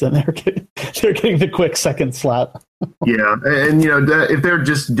wrist, then they're getting the quick second slap. Yeah, and if they're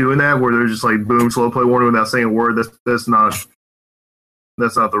just doing that, where they're just boom, slow play warning without saying a word, that's not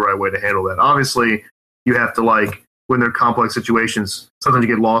the right way to handle that. Obviously, you have to when they're complex situations, sometimes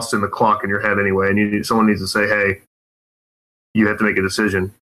you get lost in the clock in your head anyway, and someone needs to say, hey, you have to make a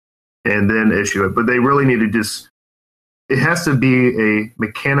decision, and then issue it. But they really need to it has to be a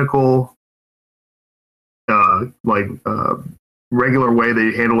mechanical, regular way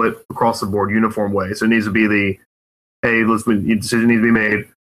they handle it across the board, uniform way. So it needs to be decision needs to be made,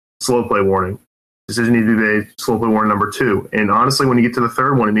 slow play warning. Decision needs to be made, slow play warning number 2. And honestly, when you get to the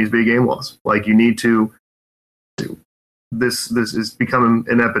third one, it needs to be a game loss. You need to. This is becoming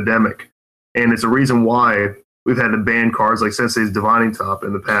an epidemic, and it's a reason why we've had to ban cards like Sensei's Divining Top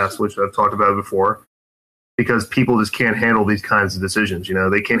in the past, which I've talked about before, because people just can't handle these kinds of decisions.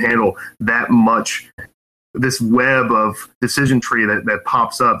 They can't handle that much. This web of decision tree that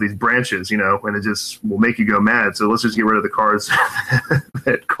pops up, these branches, and it just will make you go mad. So let's just get rid of the cards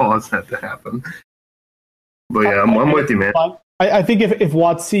that cause that to happen. But yeah, I'm with you, man. I think if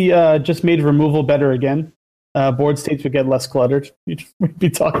WotC just made removal better again, board states would get less cluttered. We'd be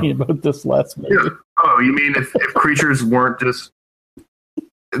talking about this less. Maybe. Yeah. Oh, you mean if creatures weren't just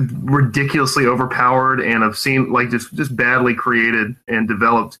ridiculously overpowered and obscene, just badly created and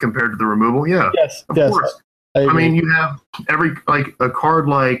developed compared to the removal? Yeah, yes, of course. I mean, you have a card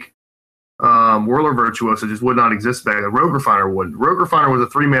Whirler Virtuoso just would not exist back. Rogue Refiner wouldn't. Rogue Refiner was a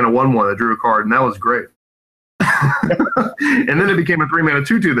 3-mana 1/1 that drew a card, and that was great. And then it became a 3-mana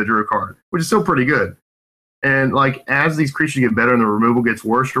 2/2 that drew a card, which is still pretty good. And as these creatures get better and the removal gets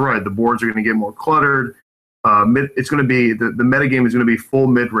worse, you're right. The boards are going to get more cluttered. It's going to be the metagame is going to be full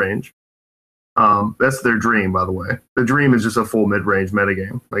mid range. That's their dream, by the way. The dream is just a full mid range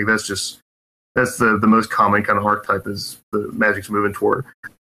metagame. That's the most common kind of archetype is the Magic's moving toward.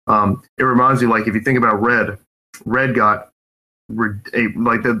 It reminds you, if you think about Red got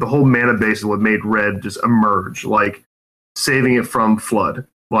the whole mana base is what made Red just emerge, saving it from Flood.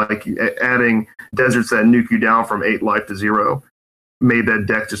 Like adding deserts that nuke you down from 8 life to 0 made that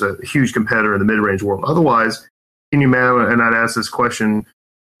deck just a huge competitor in the mid-range world. Otherwise, can you imagine, and I'd ask this question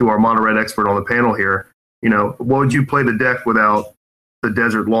to our mono red expert on the panel here, what would you play the deck without the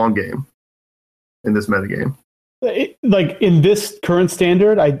desert long game in this metagame? Like in this current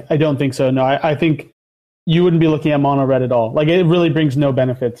standard, I don't think so. No, I think you wouldn't be looking at mono red at all. Like it really brings no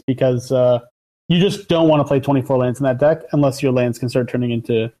benefits because you just don't want to play 24 lands in that deck unless your lands can start turning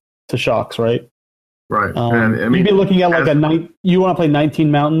into shocks, right? Right. You'd be looking at like you want to play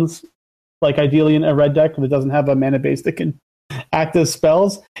 19 mountains, like ideally in a red deck that doesn't have a mana base that can act as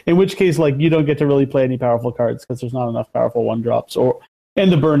spells, in which case like you don't get to really play any powerful cards because there's not enough powerful 1-drops,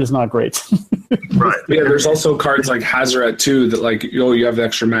 and the burn is not great. Right. Yeah, there's also cards like Hazoret too that like you have the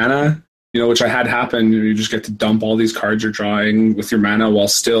extra mana, which I had happen. You just get to dump all these cards you're drawing with your mana while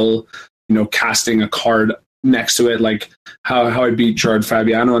still, casting a card next to it. Like how I beat Gerard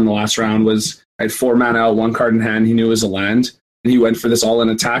Fabiano in the last round was I had 4 mana out, 1 card in hand. He knew it was a land, and he went for this all-in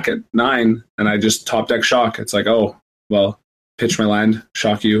attack at 9, and I just top deck shock. It's like, oh well, pitch my land,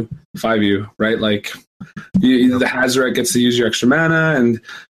 shock you, 5 you, right? Like the Hazoret gets to use your extra mana, and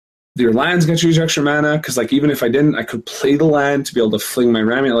your lands get to use your extra mana, because like even if I didn't, I could play the land to be able to fling my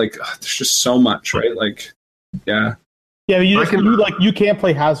Rami. Like there's just so much, right? Like yeah, but you can't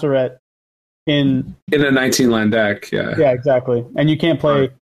play Hazoret in a 19 land deck. Yeah, exactly, and you can't play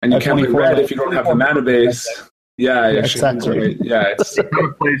and you can't play red if you don't have the mana base. Yeah, exactly. Right. Yeah, it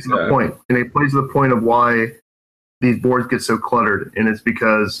plays to the point, and it plays to the point of why these boards get so cluttered, and it's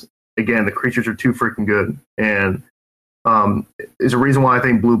because again the creatures are too freaking good, and is a reason why I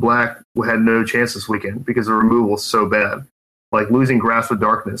think blue-black had no chance this weekend because the removal is so bad. Like losing Grasp of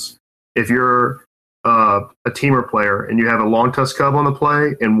Darkness. If you're a teamer player and you have a Long Tusk Cub on the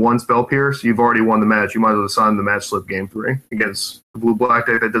play and 1 Spell Pierce, you've already won the match. You might as well sign the match slip game 3 against the blue-black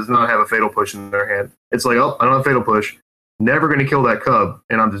deck that does not have a Fatal Push in their hand. It's like, oh, I don't have Fatal Push. Never going to kill that Cub,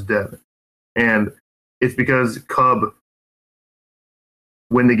 and I'm just dead. And it's because Cub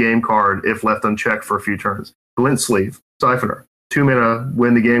win the game card if left unchecked for a few turns. Glint Sleeve, Siphoner, 2 mana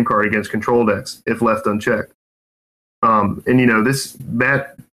win the game card against control decks if left unchecked. And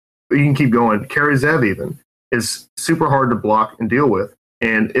that you can keep going. Carry Zev even is super hard to block and deal with,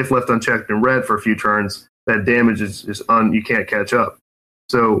 and if left unchecked in red for a few turns, that damage is you can't catch up.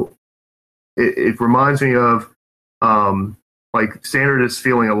 So it reminds me of like Standard is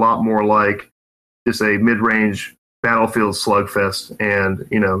feeling a lot more like just a mid-range battlefield slugfest, and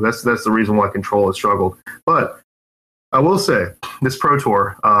that's the reason why Control has struggled. But I will say this Pro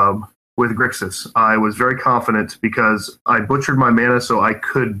Tour with Grixis, I was very confident because I butchered my mana so I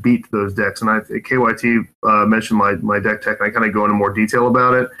could beat those decks. And KYT mentioned my deck tech, and I kind of go into more detail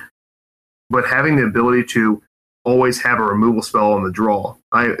about it. But having the ability to always have a removal spell on the draw,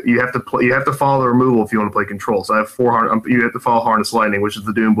 you have to follow the removal if you want to play Control. So I have you have to follow Harness Lightning, which is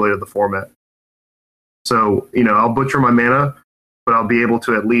the Doomblade of the format. So I'll butcher my mana, but I'll be able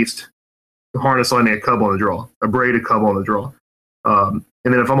to at least Harness Lightning a Cub on the draw, a Braid a Cub on the draw.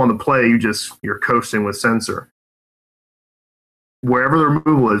 And then if I'm on the play, you're coasting with Censor. Wherever the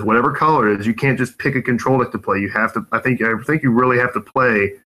removal is, whatever color it is, you can't just pick a control deck to play. You have to. I think you really have to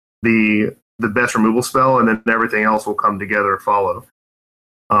play the best removal spell, and then everything else will come together and follow.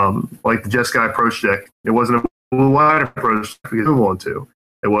 Like the Jeskai approach deck, it wasn't a blue-white approach deck because move on to.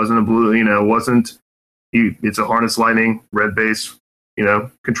 It wasn't a blue. It wasn't. It's a Harness Lightning red base.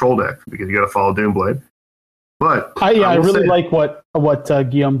 Control deck because you got to follow Doomblade. But I really like what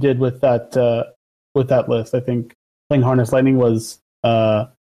Guillaume did with that list. I think playing Harness Lightning was a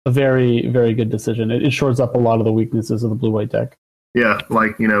very, very good decision. It shores up a lot of the weaknesses of the blue-white deck. Yeah,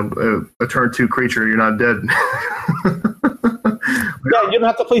 like a turn 2 creature, you're not dead. Yeah, you don't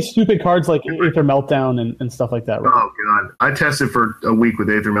have to play stupid cards like Aether Meltdown and stuff like that. Right? Oh god, I tested for a week with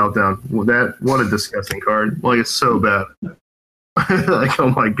Aether Meltdown. What a disgusting card! Like it's so bad. Like oh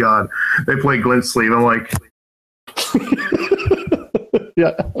my god, they play Glint Sleeve. I'm like.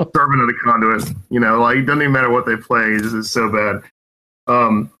 Yeah, Servant of the Conduit. Like it doesn't even matter what they play. It's so bad.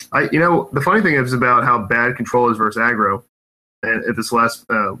 The funny thing is about how bad Control is versus aggro. And at this last,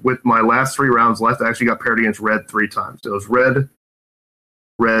 with my last 3 rounds left, I actually got paired against red 3 times. So it was red,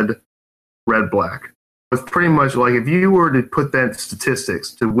 black. It's pretty much like if you were to put that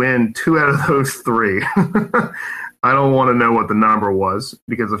statistics to win 2 out of those 3, I don't want to know what the number was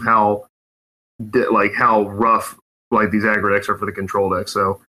because of how rough like these aggro decks are for the control deck.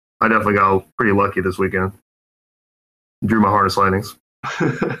 So I definitely got pretty lucky this weekend. Drew my Harness Lightnings.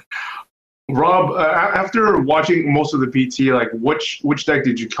 Rob, after watching most of the PT, like which deck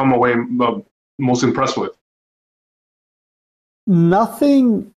did you come away most impressed with?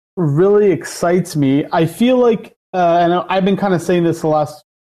 nothing really excites me. I feel like, and I've been kind of saying this the last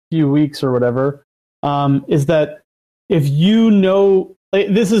few weeks or whatever, is that if you know,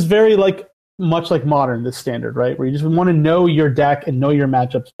 like, this is very like much like Modern, this standard, right? Where you just want to know your deck and know your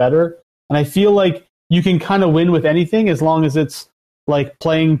matchups better. And I feel like you can kind of win with anything as long as it's like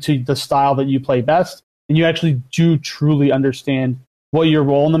playing to the style that you play best, and you actually do truly understand what your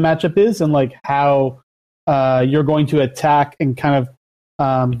role in the matchup is and like how you're going to attack and kind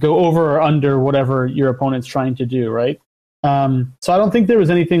of go over or under whatever your opponent's trying to do, right? So I don't think there was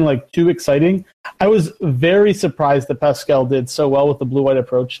anything like too exciting. I was very surprised that Pascal did so well with the blue-white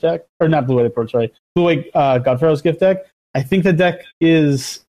approach deck, or not blue-white approach, sorry, blue-white Godfarrow's Gift deck. I think the deck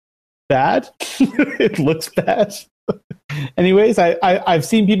is bad. It looks bad. Anyways, I've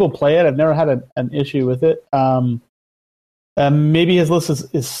seen people play it. I've never had an issue with it. Maybe his list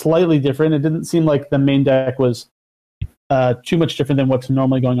is slightly different. It didn't seem like the main deck was too much different than what's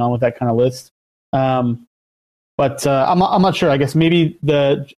normally going on with that kind of list. But I'm not sure. I guess maybe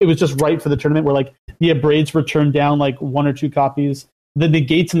it was just right for the tournament where like the Abrades were turned down like 1 or 2 copies. The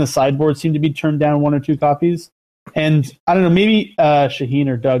negates in the sideboard seem to be turned down 1 or 2 copies. And I don't know, maybe Shaheen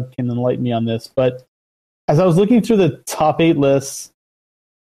or Doug can enlighten me on this, but as I was looking through the top 8 lists,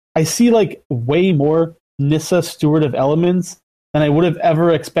 I see like way more Nissa Steward of Elements than I would have ever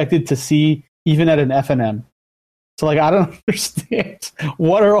expected to see even at an FNM. So like I don't understand,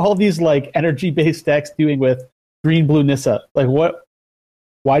 what are all these like energy-based decks doing with green blue Nissa? Like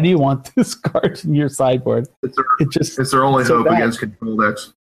why do you want this card in your sideboard? It's their only hope against control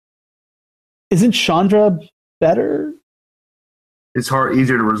decks. Isn't Chandra better? It's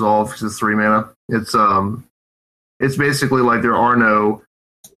easier to resolve because it's 3 mana. It's basically like there are no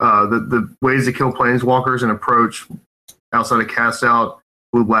the ways to kill planeswalkers and approach outside of cast out.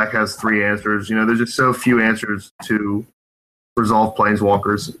 Blue black has 3 answers. You know, there's just so few answers to resolve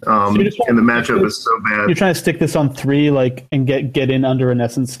planeswalkers. And the matchup is so bad. You're trying to stick this on 3, like, and get in under an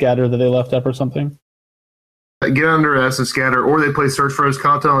Essence Scatter that they left up or something. Get under Essence Scatter, or they play Search for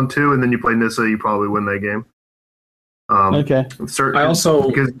Azcanta on 2, and then you play Nissa. You probably win that game. Okay. I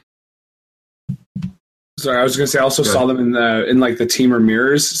also sorry, I was going to say I also saw them in like the Teamer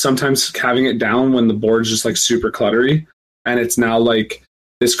mirrors. Sometimes having it down when the board's just like super cluttery, and it's now like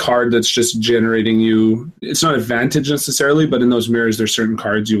this card that's just generating you. It's not advantage necessarily, but in those mirrors, there's certain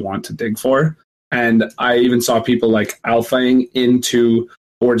cards you want to dig for. And I even saw people like alphaing into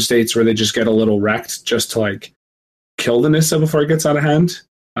board states where they just get a little wrecked just to like kill the Nissa before it gets out of hand.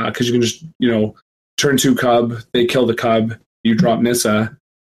 Because you can just, turn 2 Cub, they kill the Cub, you drop Nissa.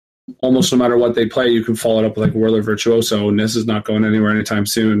 Almost no matter what they play, you can follow it up with like Whirler Virtuoso. Nissa's not going anywhere anytime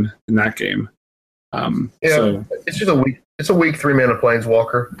soon in that game. So it's just a weak 3 mana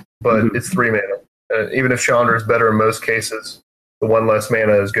planeswalker, but it's 3 mana. Even if Chandra is better in most cases, the 1 less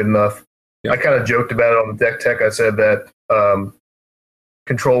mana is good enough. Yep. I kind of joked about it on the deck tech. I said that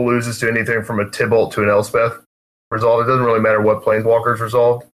control loses to anything from a Tybalt to an Elspeth resolve. It doesn't really matter what planeswalker is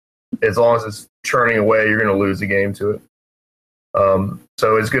resolved. As long as it's churning away, you're going to lose the game to it.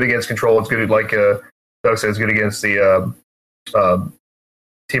 So it's good against control. It's good, like Doug said, it's good against the Teamer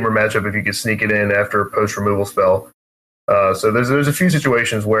matchup if you can sneak it in after a post-removal spell. So there's a few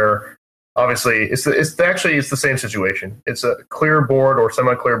situations where obviously it's the same situation. It's a clear board or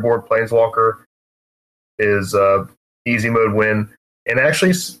semi-clear board planeswalker is easy mode win. And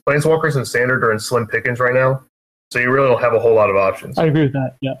actually, planeswalkers in standard are in slim pickings right now, so you really don't have a whole lot of options. I agree with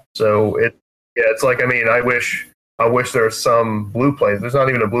that. Yeah. So it's like, I mean, I wish there was some blue planes. There's not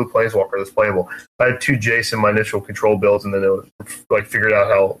even a blue planeswalker that's playable. I had 2 Jace in my initial control builds, and then it was like figured out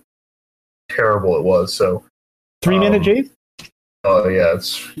how terrible it was. So 3 mana Jace. Oh yeah,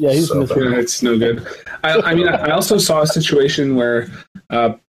 he's so bad. It's no good. I mean, I also saw a situation where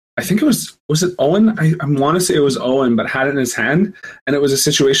I think was it Owen? I want to say it was Owen, but had it in his hand, and it was a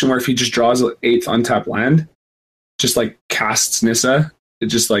situation where if he just draws an 8th untapped land, just like casts Nissa, it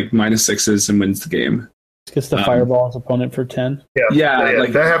just like -6s and wins the game. Gets the fireball his opponent for 10. Yeah,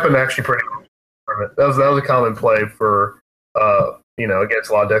 like, that happened actually pretty often. That was a common play for against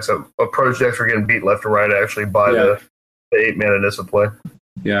a lot of decks. Approach decks were getting beat left and right actually by the 8 mana Nissa play.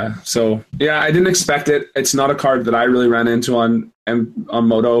 Yeah, so I didn't expect it. It's not a card that I really ran into on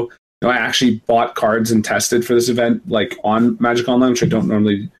Moto. I actually bought cards and tested for this event, like on Magic Online, which I don't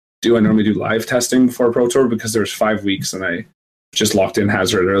normally do. I normally do live testing before Pro Tour because there's 5 weeks, and I just locked in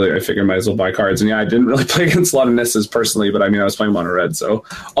Hazard earlier. I figured I might as well buy cards. And I didn't really play against a lot of Nissas personally, but I mean, I was playing mono red, so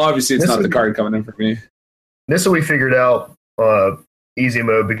obviously it's not the card coming in for me. Nissa we figured out easy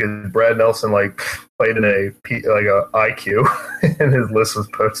mode because Brad Nelson played in a IQ and his list was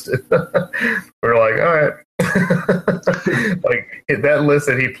posted. We were like, all right. like that list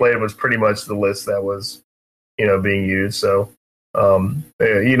that he played was pretty much the list that was, being used. So, but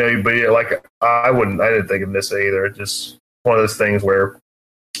yeah, like I didn't think of Nissa either. It's just one of those things where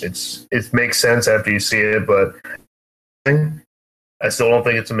it makes sense after you see it, but I still don't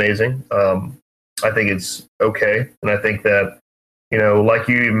think it's amazing. I think it's okay, and I think that like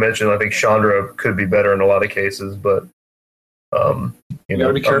you mentioned, I think Chandra could be better in a lot of cases, but you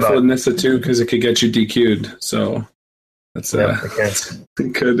gotta be careful with Nissa too, because it could get you DQ'd. So that's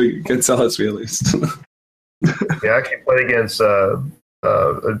it could against LSV at least. Yeah, I can't play against a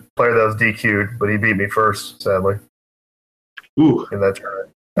player that was DQ'd, but he beat me first, sadly. Ooh, in that tournament.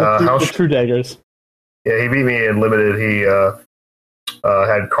 The True Daggers. Yeah, he beat me in limited. He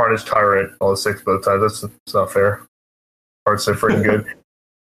had Carnage Tyrant on 6 both times. That's not fair. Heart's so freaking good.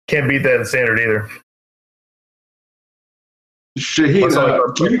 Can't beat that in standard either.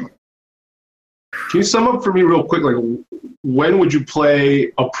 Shaheen, can you sum up for me real quick? Like, when would you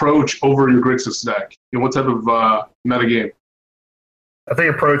play Approach over your Grixis deck? What type of meta game? I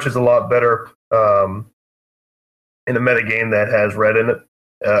think Approach is a lot better in a meta game that has red in it.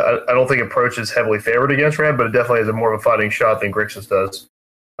 I don't think Approach is heavily favored against red, but it definitely has a more of a fighting shot than Grixis does.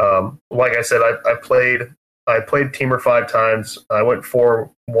 Like I said, I played Teamer 5 times. I went 4-1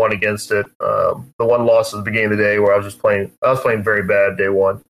 against it. The one loss was the beginning of the day where I was playing very bad day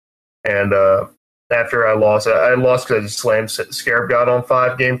one. And after I lost because I just slammed Scarab God on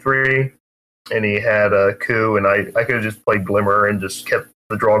 5 game 3, and he had a coup, and I could have just played Glimmer and just kept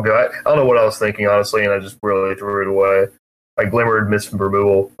the draw going. I don't know what I was thinking, honestly, and I just really threw it away. I glimmered, missed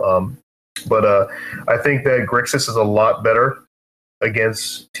removal. But I think that Grixis is a lot better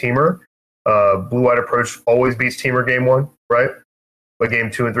against Teamer. Blue-White Approach always beats Teamer game 1, right? But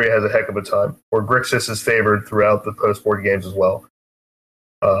game 2 and 3 has a heck of a time. Where Grixis is favored throughout the post-board games as well.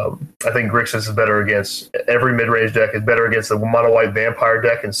 I think Grixis is better against every mid-range deck. Is better against the mono-white Vampire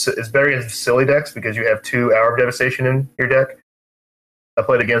deck, and it's better against silly decks because you have 2 Hour of Devastation in your deck. I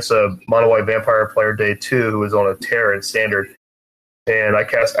played against a mono-white Vampire player day 2 who was on a tear in standard, and I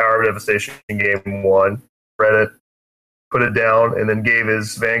cast Hour of Devastation in game 1, read it, put it down, and then gave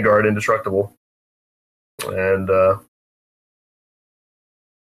his Vanguard indestructible. And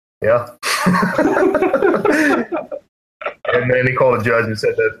yeah. And then he called the judge and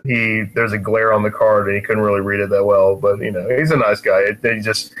said that there's a glare on the card and he couldn't really read it that well. But he's a nice guy.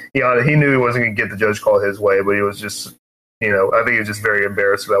 He knew he wasn't going to get the judge call his way, but he was just, I think he was just very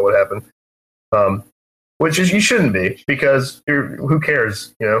embarrassed about what happened. Which is, you shouldn't be, because who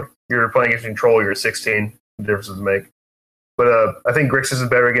cares? You're playing against Control. You're 16. Differences to make. But I think Grixis is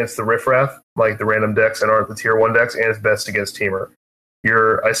better against the Riffraff, like the random decks and aren't the tier 1 decks, and it's best against Teamer.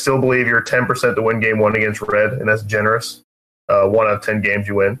 I still believe you're 10% to win game 1 against red, and that's generous. 1 out of 10 games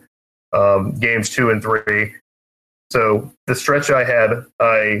you win. Games 2 and 3. So the stretch I had,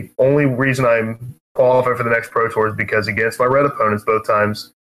 only reason I'm qualified for the next Pro Tour is because against my red opponents both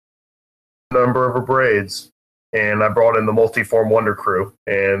times, number of Abrades, and I brought in the Multiform Wonder crew,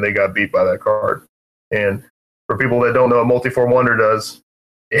 and they got beat by that card. And for people that don't know what Multiform Wonder does,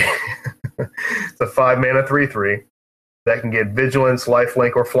 it's a 5-mana 3/3 that can get Vigilance,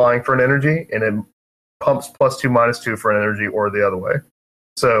 Lifelink, or Flying for an energy, and it pumps +2/-2 for an energy, or the other way.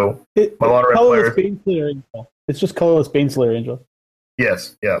 So my mono red players. It's just colorless Baneslayer Angel.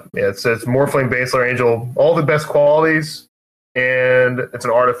 Yes, yeah. It's Morphling Baneslayer Angel, all the best qualities, and it's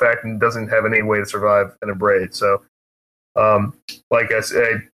an artifact and doesn't have any way to survive an Abrade. So, like I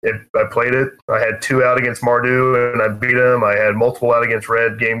said, I played it. I had 2 out against Mardu, and I beat him. I had multiple out against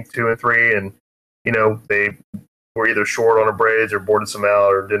red game 2 and 3, and they were either short on Abrades or boarded some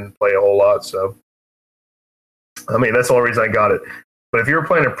out or didn't play a whole lot. So, I mean, that's the only reason I got it. But if you're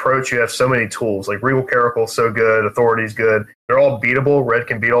playing Approach, you have so many tools. Like Regal Caracal is so good, Authority's good. They're all beatable. Red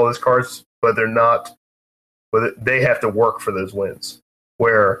can beat all those cards, but they're not. But they have to work for those wins.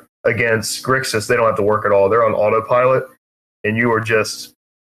 Where against Grixis, they don't have to work at all. They're on autopilot, and you are just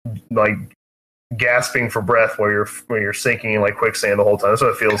like gasping for breath while you're sinking in like quicksand the whole time. That's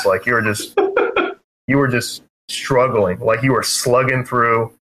what it feels like. You were just struggling, like you were slugging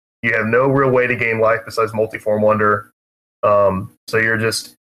through. You have no real way to gain life besides Multiform Wonder. So you're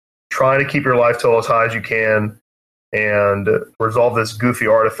just trying to keep your life total as high as you can and resolve this goofy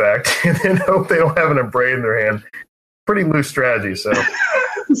artifact and then hope they don't have an Abrade in their hand. Pretty loose strategy. So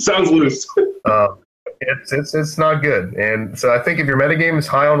sounds loose. It's not good. And so I think if your metagame is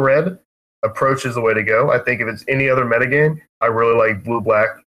high on red, Approach is the way to go. I think if it's any other metagame, I really like blue-black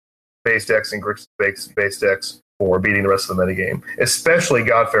base decks and Grixis base decks for beating the rest of the metagame, especially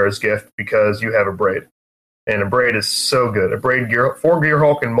Godfarer's Gift, because you have Abrade. And Abrade is so good. 4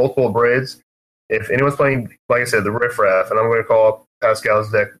 Gearhulk and multiple Abrades if anyone's playing, like I said, the Riff Raff, and I'm going to call up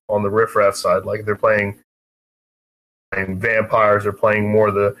Pascal's deck on the Riff Raff side, like they're playing vampires or playing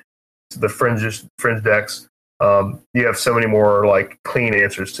more the fringe decks, you have so many more like clean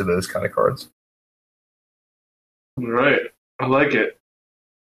answers to those kind of cards. All right. I like it.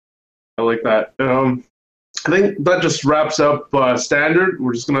 I like that. I think that just wraps up Standard.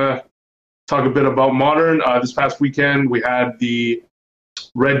 We're just going to talk a bit about Modern. This past weekend, we had the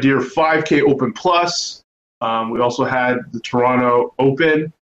Red Deer 5K Open Plus. We also had the Toronto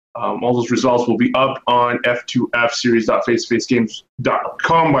Open. All those results will be up on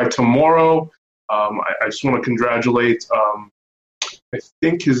f2fseries.facetofacegames.com by tomorrow. I just want to congratulate, I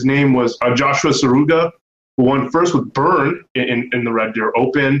think his name was Joshua Saruga, who won first with Burn in the Red Deer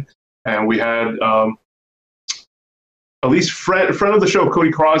Open. And we had at least friend of the show,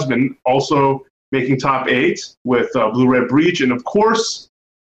 Cody Crosman, also making top 8 with Blue Red Breach. And of course,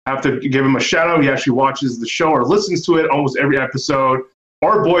 I have to give him a shout out. He actually watches the show or listens to it almost every episode.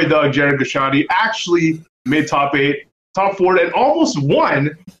 Our boy Doug, Jared Gashadi, actually made top 8, top 4, and almost won.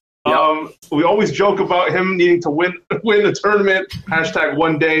 Yep. We always joke about him needing to win the tournament,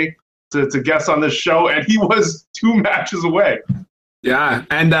 #one day to guest on this show, and he was 2 matches away. Yeah,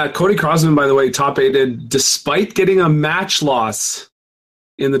 and Cody Crosman, by the way, top 8'd despite getting a match loss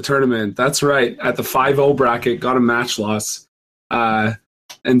in the tournament. That's right, at the 5-0 bracket, got a match loss.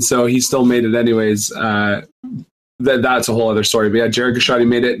 And so he still made it anyways. That's a whole other story. But yeah, Jared Gashadi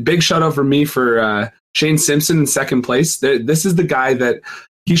made it. Big shout out for me for Shane Simpson in second place. This is the guy that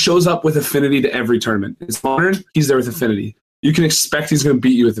he shows up with affinity to every tournament. It's Modern, he's there with affinity. You can expect he's going to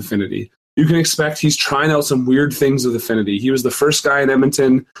beat you with affinity. You can expect he's trying out some weird things with affinity. He was the first guy in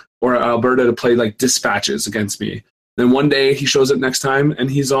Edmonton or Alberta to play like dispatches against me. Then one day he shows up next time and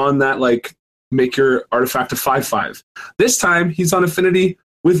he's on that like make your artifact a 5/5. This time he's on affinity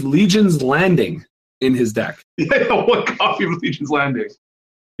with Legion's Landing in his deck. Yeah, what copy of Legion's Landing?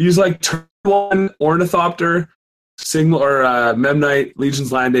 He's like turn 1 Ornithopter, Signal or Memnite,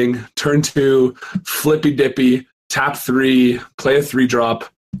 Legion's Landing, turn 2 Flippy Dippy, tap 3, play a 3-drop.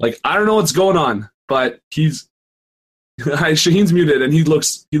 Like, I don't know what's going on, but he's Shaheen's muted and he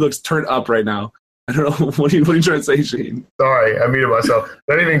looks turned up right now. I don't know. What are you trying to say, Shaheen? Sorry, I muted myself. Is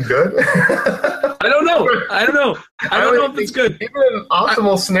that anything good? I don't know if it's good. Even in an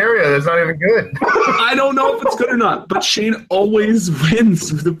optimal scenario, it's not even good. I don't know if it's good or not, but Shane always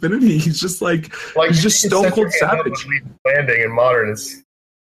wins with affinity. He's just like he's just stone cold savage. Landing in Modern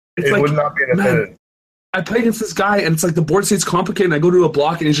it like, would not be an affinity. I play against this guy, and it's like the board state's complicated, and I go to a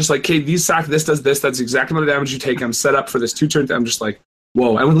block, and he's just like, okay, these sack, this does this, that's the exact amount of damage you take. I'm set up for this 2-turn. I'm just like,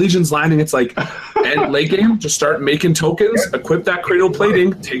 whoa. And with Legion's Landing, it's like, and late game, just start making tokens, equip that Cradle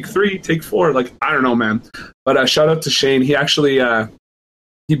Plating, take 3, take 4. Like, I don't know, man. But shout out to Shane. He actually,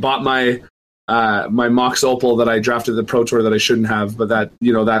 he bought my Mox Opal that I drafted the Pro Tour that I shouldn't have, but that,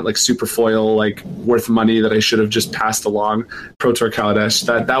 that like super foil, like worth money that I should have just passed along, Pro Tour Kaladesh,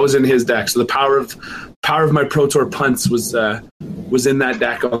 that was in his deck. So the power of my Pro Tour punts was in that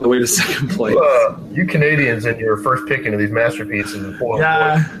deck on the way to second place. You Canadians and your first pick into these masterpieces.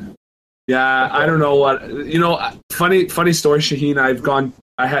 Yeah, I don't know what, funny story, Shaheen.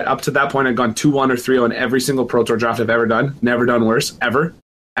 I had up to that point, I'd gone 2-1 or 3-0 in every single Pro Tour draft I've ever done. Never done worse, ever.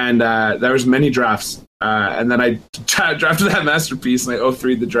 And there was many drafts. And then I drafted that masterpiece and I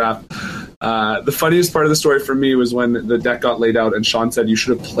 0-3'd the draft. The funniest part of the story for me was when the deck got laid out and Sean said you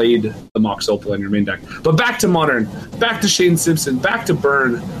should have played the Mox Opal in your main deck. But back to Modern, back to Shane Simpson, back to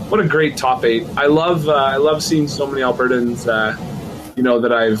Burn. What a great top 8. I love seeing so many Albertans, that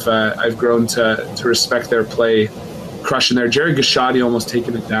I've grown to respect their play, crushing there. Jared Gashadi almost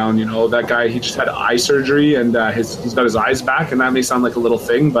taking it down. That guy, he just had eye surgery and he's got his eyes back, and that may sound like a little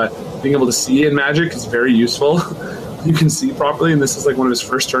thing, but being able to see in Magic is very useful. You can see properly, and this is like one of his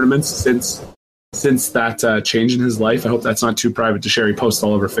first tournaments since that change in his life. I hope that's not too private to share. He posts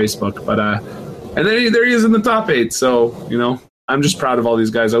all over Facebook, but and there he is in the top 8. So I'm just proud of all these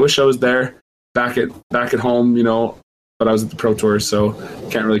guys. I wish I was there back at home, but I was at the Pro Tour, so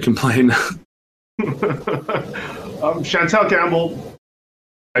can't really complain. Chantel Campbell,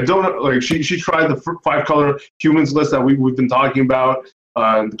 I don't know, like she tried the 5-color humans list that we've been talking about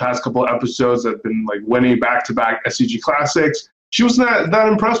in the past couple of episodes that have been like winning back-to-back SCG Classics. She wasn't that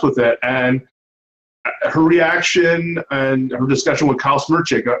impressed with it, and her reaction and her discussion with Kyle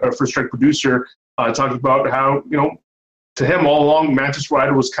Smirchik, our first strike producer, talking about how to him all along Mantis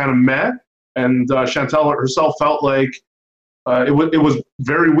Rider was kind of meh, and Chantel herself felt like it was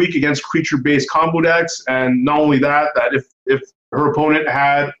very weak against creature-based combo decks, and not only that if her opponent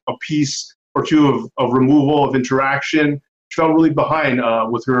had a piece or two of removal of interaction, she felt really behind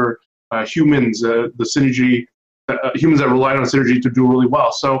with her humans, the synergy, humans that relied on synergy to do really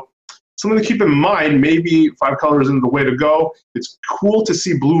well. So something to keep in mind, maybe 5 colors isn't the way to go. It's cool to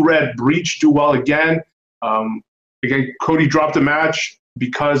see Blue-Red Breach do well again. Again, Cody dropped a match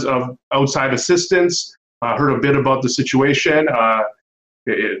because of outside assistance. Heard a bit about the situation.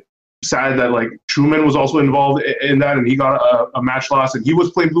 Sad that like Truman was also involved in that, and he got a match loss, and he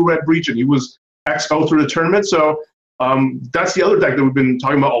was playing Blue-Red Breach, and he was X-out through the tournament. So that's the other deck that we've been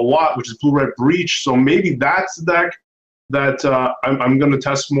talking about a lot, which is Blue-Red Breach. So maybe that's the deck that I'm going to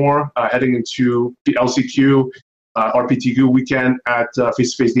test more heading into the LCQ RPTQ weekend at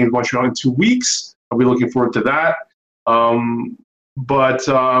Face-to-Face Games Montreal in 2 weeks. I'll be looking forward to that. But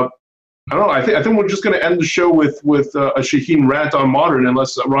I don't know. I think we're just going to end the show with a Shaheen rant on Modern,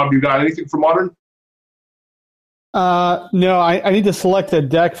 unless Rob, you got anything for Modern? No, I need to select a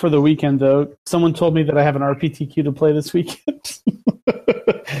deck for the weekend, though. Someone told me that I have an RPTQ to play this weekend.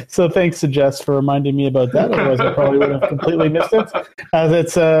 So thanks to Jess for reminding me about that. Otherwise, I probably would have completely missed it. As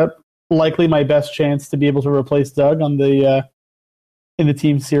it's likely my best chance to be able to replace Doug on the in the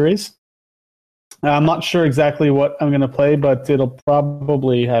team series. I'm not sure exactly what I'm going to play, but it'll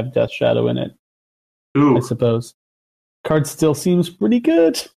probably have Death Shadow in it. Ooh. I suppose. Card still seems pretty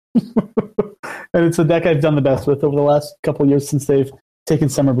good. And it's a deck I've done the best with over the last couple of years since they've taken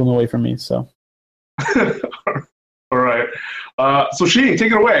Summer Bloom away from me. So, all right. So Sheen,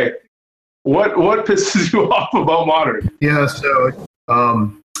 take it away. What pisses you off about Modern? Yeah. So, I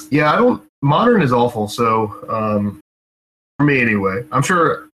don't. Modern is awful. So, for me anyway, I'm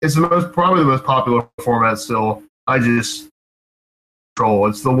sure it's probably the most popular format still. I just control.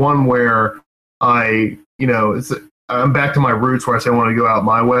 It's the one where I'm back to my roots where I say I want to go out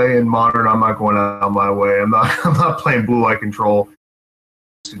my way. In Modern, I'm not going out my way. I'm not playing blue white control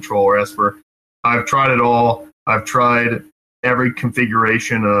or Esper. I've tried it all. I've tried every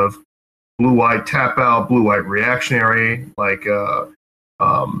configuration of blue white tap out, blue white reactionary.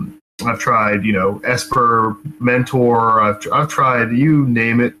 I've tried Esper Mentor. I've tried you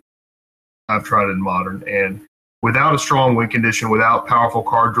name it. I've tried it in Modern, and without a strong win condition, without powerful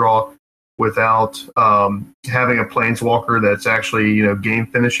card draw, without having a planeswalker that's actually game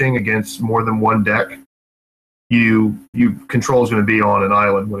finishing against more than one deck, you control is going to be on an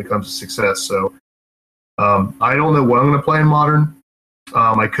island when it comes to success. So I don't know what I'm going to play in Modern.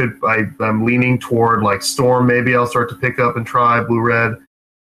 I'm leaning toward like Storm. Maybe I'll start to pick up and try blue red.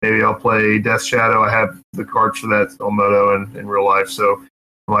 Maybe I'll play Death Shadow. I have the cards for that on Moto and in real life, so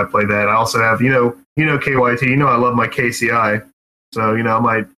I might play that. I also have KYT. I love my KCI, so I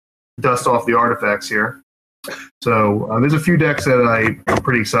might dust off the artifacts here. So there's a few decks that I'm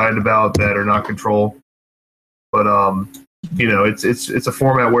pretty excited about that are not control, but it's a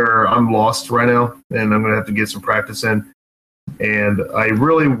format where I'm lost right now, and I'm going to have to get some practice in. And I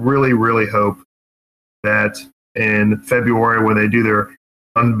really, really, really hope that in February when they do their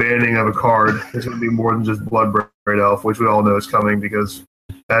unbanning of a card, there's going to be more than just Bloodbraid Elf, which we all know is coming because,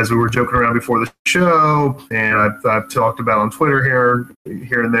 as we were joking around before the show, and I've talked about on Twitter here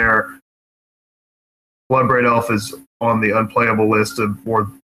and there, Bloodbraid Elf is on the unplayable list or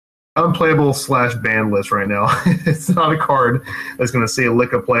unplayable / banned list right now. It's not a card that's going to see a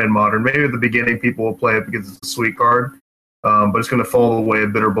lick of play in Modern. Maybe at the beginning people will play it because it's a sweet card, but it's going to fall the way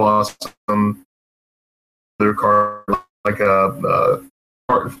of Bitter Blossom, their card like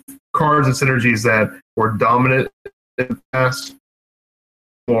cards and synergies that were dominant in the past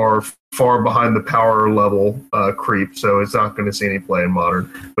or far behind the power level creep, so it's not going to see any play in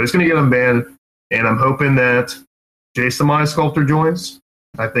Modern. But it's going to get unbanned, and I'm hoping that Jace the Mind Sculptor joins.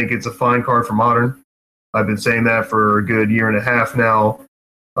 I think it's a fine card for Modern. I've been saying that for a good year and a half now.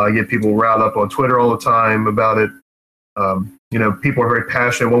 I get people riled up on Twitter all the time about it. People are very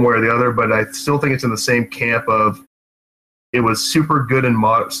passionate one way or the other, but I still think it's in the same camp of it was super good in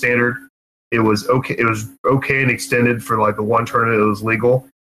Standard. It was okay. It was okay and extended for like the one tournament it was legal.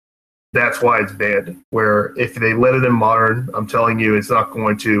 That's why it's banned. Where if they let it in Modern, I'm telling you, it's not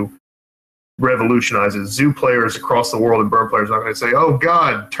going to revolutionize it. Zoo players across the world and Burn players are not going to say, "Oh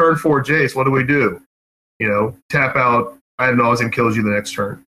God, turn 4 Jace, what do we do?" Tap out. Ad nauseam kills you the next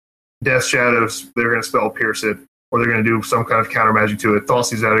turn. Death Shadows, they're going to spell pierce it, or they're going to do some kind of counter magic to it.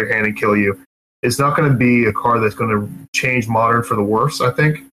 Thoughtseize out of your hand and kill you. It's not going to be a card that's going to change Modern for the worse, I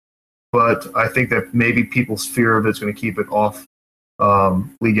think. But I think that maybe people's fear of it's going to keep it off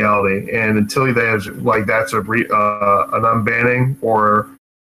legality. And until they have, that's an unbanning or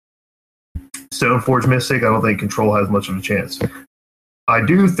Stoneforge Mystic, I don't think Control has much of a chance. I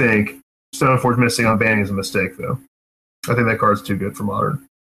do think Stoneforge Mystic unbanning is a mistake, though. I think that card's too good for Modern.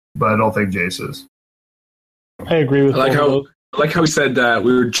 But I don't think Jace is. I agree with I like how I like how we said that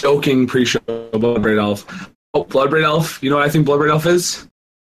we were joking pre-show about Bloodbraid Elf. Oh, Bloodbraid Elf. You know what I think Bloodbraid Elf is?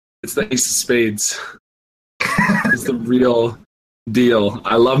 It's the Ace of Spades. It's the real deal.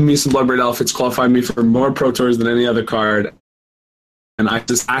 I love me some Bloodbraid Elf. It's qualified me for more Pro Tours than any other card. And I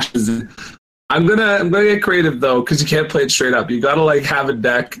just ashes it. I'm gonna get creative though, because you can't play it straight up. You gotta like have a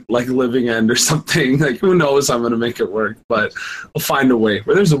deck like Living End or something. Like who knows? I'm gonna make it work, but we'll find a way.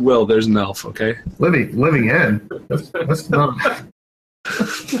 Where there's a will, there's an elf. Okay. Living End. That's not.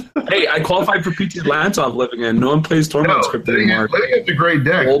 Hey, I qualified for PT Lance off Living End. No one plays Tormund script anymore. Living End's a great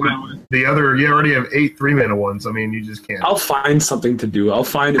deck. The other, you already have 8 3-mana ones. I mean, you just can't. I'll find something to do. I'll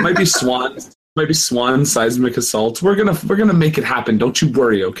find it. Might be Swan. Might be Swan Seismic Assault. We're gonna make it happen. Don't you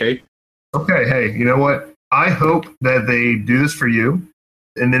worry. Okay. Okay, hey, you know what? I hope that they do this for you,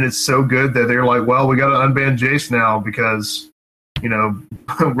 and then it's so good that they're like, well, we got to unban Jace now because, you know,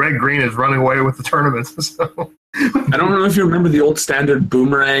 Red-Green is running away with the tournament. So. I don't know if you remember the old standard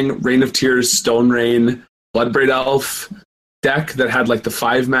Boomerang, Rain of Tears, Stone Rain, Bloodbraid Elf deck that had like the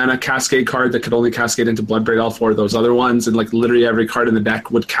 5-mana Cascade card that could only cascade into Bloodbraid Elf or those other ones, and like literally every card in the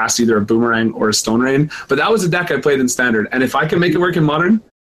deck would cast either a Boomerang or a Stone Rain. But that was a deck I played in Standard, and if I can make it work in Modern,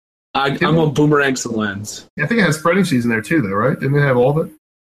 I'm going to boomerang some lands. I think it has Spreading Season there too, though, right? Didn't it have all of it?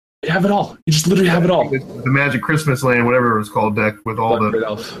 You have it all. You just literally have it all. The Magic Christmas Land, whatever it was called, deck with all with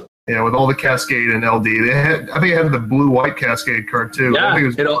all the Cascade and LD. I think it had the blue-white Cascade card too. Yeah, I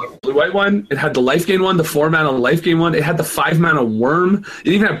think it was blue-white one. It had the life gain one, the 4-mana life gain one. It had the 5-mana worm.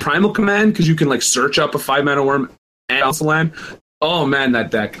 It even had Primal Command because you can like search up a 5-mana worm and also land. Oh man,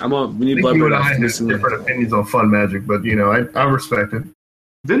 that deck. We need Bloodbraid Elf. I have different opinions on Fun Magic, but you know, I respect it.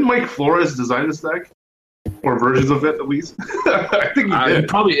 Didn't Mike Flores design this deck? Or versions of it, at least? I think he did. He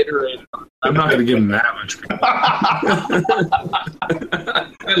probably iterated. I'm not going to give him that much.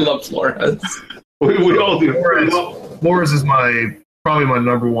 I love Flores. We all do. Flores is probably my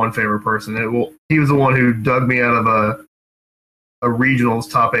number one favorite person. He was the one who dug me out of a regionals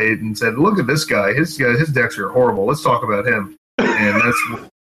top 8 and said, look at this guy. His decks are horrible. Let's talk about him. And that's...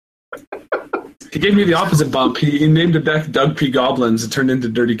 He gave me the opposite bump. He named a deck Doug P. Goblins. It turned into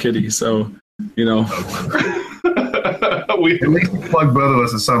Dirty Kitty. So, you know. At least plugged both of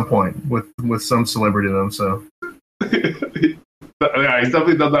us at some point with some celebrity in them. So. Yeah, he's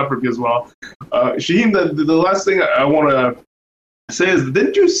definitely done that for me as well. Shaheen, the last thing I want to say is,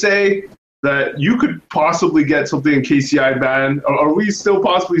 didn't you say that you could possibly get something in KCI banned? Are we still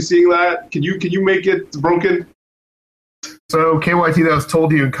possibly seeing that? Can you make it broken? So KYT, that was told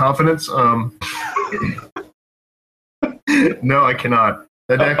to you in confidence. No, I cannot.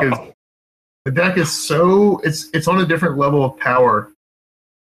 The deck is so it's on a different level of power,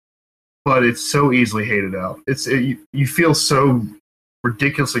 but it's so easily hated out. You feel so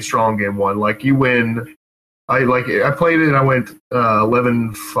ridiculously strong game one. Like you win. I played it and I went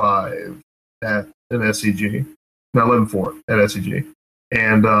 11-5 at an SCG, no 11-4 at SCG,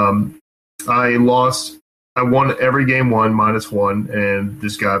 and I lost. I won every game one -1 and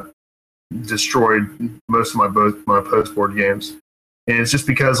just got destroyed most of my post board games. And it's just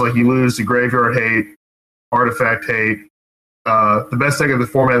because like you lose to Graveyard Hate, Artifact Hate. The best deck of the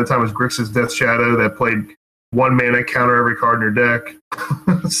format at the time was Grixis Death Shadow that played 1 mana, counter every card in your deck.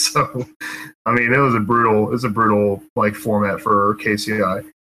 So, I mean, it was a brutal like format for KCI.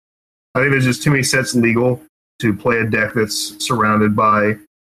 I think there's just too many sets legal to play a deck that's surrounded by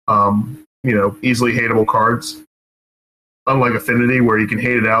easily hateable cards. Unlike Affinity, where you can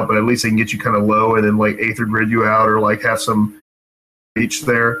hate it out, but at least they can get you kind of low and then like Aether Grid you out or like have some reach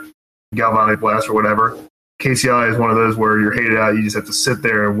there, Galvanic Blast or whatever. KCI is one of those where you're hated out, you just have to sit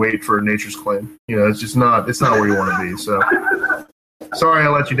there and wait for Nature's Claim. You know, it's not where you want to be. So sorry I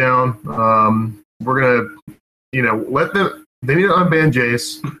let you down. We're gonna, they need to unban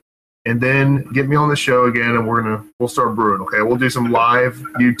Jace and then get me on the show again and we'll start brewing, okay? We'll do some live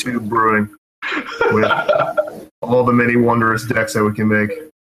YouTube brewing with all the many wondrous decks that we can make.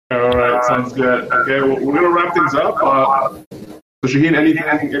 All right, sounds good. Okay, well, we're gonna wrap things up. So Shaheen,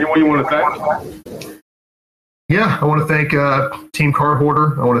 anyone you want to thank? Yeah, I want to thank Team Card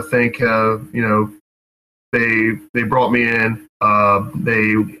Hoarder. I want to thank they brought me in.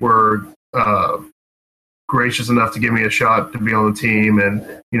 They were gracious enough to give me a shot to be on the team, and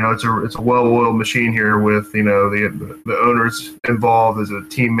it's a well-oiled machine here with the owners involved. As a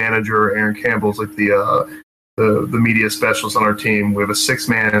team manager, Aaron Campbell's like the media specialist on our team. We have a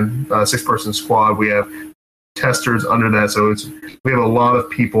 6-person squad. We have testers under that, so we have a lot of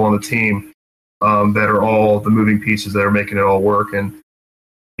people on the team that are all the moving pieces that are making it all work. And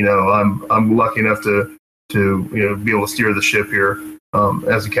I'm lucky enough to be able to steer the ship here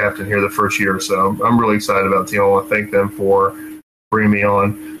as a captain here the first year. So I'm really excited about the team. I want to thank them for bringing me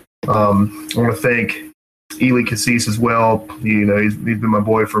on. I want to thank Ely Cassis as well. He's been my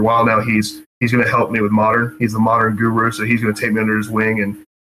boy for a while now. He's going to help me with Modern. He's the Modern guru, so he's going to take me under his wing, and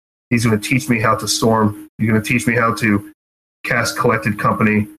he's going to teach me how to storm. He's going to teach me how to cast Collected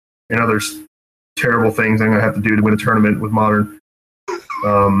Company and other terrible things I'm going to have to do to win a tournament with Modern.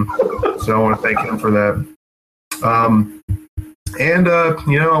 So I want to thank him for that. I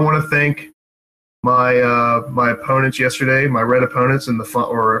want to thank my opponents yesterday, my red opponents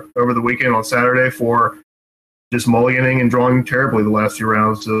over the weekend on Saturday for just mulliganing and drawing terribly the last few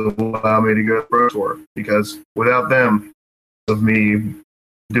rounds to allow me to go to the Pro Tour, because without them, of me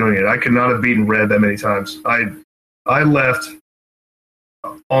doing it, I could not have beaten red that many times. I left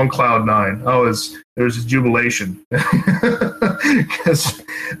on cloud nine. There was just jubilation. Because,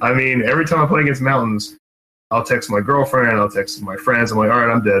 every time I play against mountains, I'll text my girlfriend, I'll text my friends. I'm like, all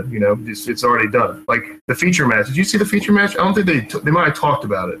right, I'm dead. It's already done. Like the feature match. Did you see the feature match? I don't think they might have talked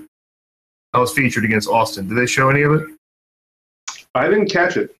about it. I was featured against Austin. Did they show any of it? I didn't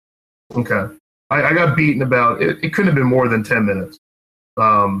catch it. Okay. I got beaten about it. It couldn't have been more than 10 minutes.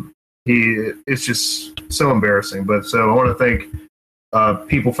 It's just so embarrassing. But so I want to thank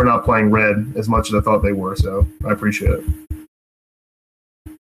people for not playing red as much as I thought they were. So I appreciate it.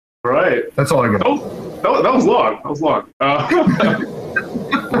 All right. That's all I got. That was long.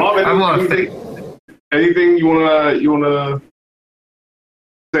 Rob, anything you wanna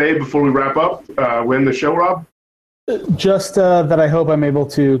say before we wrap up? Win the show, Rob? Just that I hope I'm able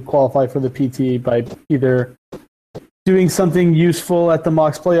to qualify for the PT by either doing something useful at the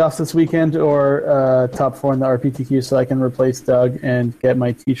Mox playoffs this weekend or top 4 in the RPTQ, so I can replace Doug and get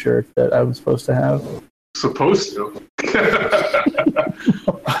my T-shirt that I was supposed to have. Supposed to?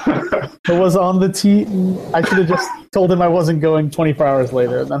 It was on the tee. I should have just told him I wasn't going 24 hours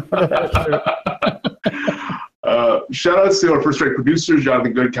later. Shout out to our First Strike producers,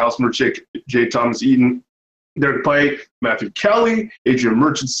 Jonathan Good, Cal Smirchik, Jay Thomas Eaton, Derek Pike, Matthew Kelly, Adrian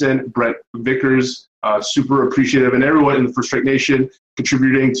Murchison, Brent Vickers. Super appreciative, and everyone in the First Strike Nation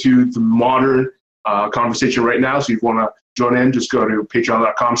contributing to the modern conversation right now. So if you want to join in, just go to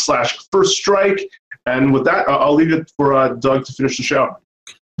patreon.com/First Strike. And with that, I'll leave it for Doug to finish the show.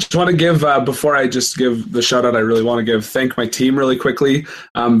 Just want to give, before I just give the shout out, I really want to thank my team really quickly.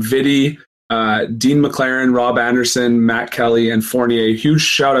 Vidi, Dean McLaren, Rob Anderson, Matt Kelly, and Fournier. Huge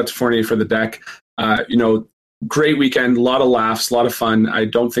shout out to Fournier for the deck. Great weekend, a lot of laughs, a lot of fun. I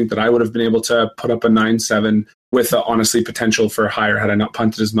don't think that I would have been able to put up a 9-7 with honestly potential for higher had I not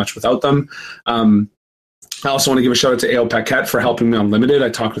punted as much without them. I also want to give a shout out to A.O. Paquette for helping me on Limited. I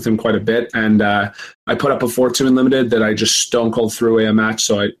talked with him quite a bit, and I put up a 4-2 in Limited that I just stone cold threw away a match,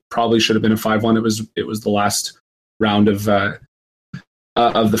 so I probably should have been a 5-1. It was the last round of the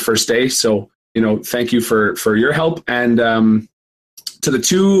first day. So, thank you for your help. And to the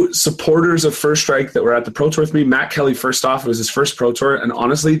two supporters of First Strike that were at the Pro Tour with me, Matt Kelly, first off, it was his first Pro Tour, and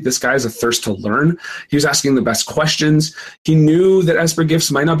honestly, this guy has a thirst to learn. He was asking the best questions. He knew that Esper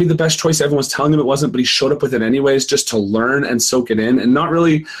Gifts might not be the best choice. Everyone was telling him it wasn't, but he showed up with it anyways just to learn and soak it in and not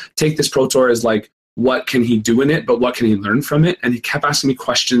really take this Pro Tour as like, what can he do in it, but what can he learn from it? And he kept asking me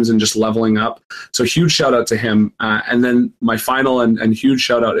questions and just leveling up. So huge shout out to him. And then my final and huge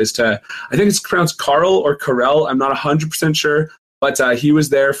shout out is to, I think it's pronounced Carl or Carell. I'm not 100% sure. But he was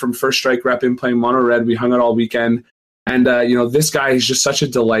there from First Strike repping, playing mono red. We hung out all weekend. And, this guy, he's just such a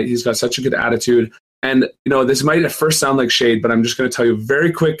delight. He's got such a good attitude. And, this might at first sound like shade, but I'm just going to tell you a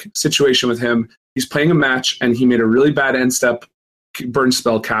very quick situation with him. He's playing a match, and he made a really bad end step burn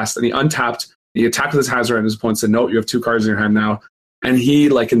spell cast, and he untapped. He attacked with his Hazard, and his opponent said, no, you have 2 cards in your hand now. And he,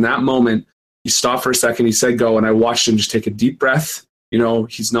 in that moment, he stopped for a second. He said go, and I watched him just take a deep breath.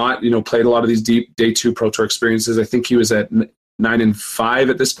 He's not, played a lot of these deep day 2 Pro Tour experiences. I think he was at 9-5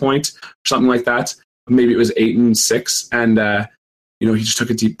 at this point, or something like that. Maybe it was 8-6. And, he just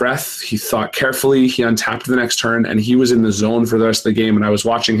took a deep breath. He thought carefully. He untapped the next turn, and he was in the zone for the rest of the game. And I was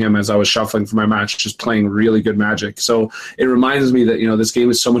watching him as I was shuffling for my match, just playing really good Magic. So it reminds me that, this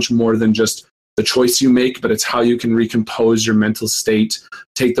game is so much more than just the choice you make, but it's how you can recompose your mental state,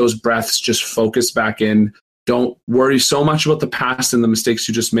 take those breaths, just focus back in. Don't worry so much about the past and the mistakes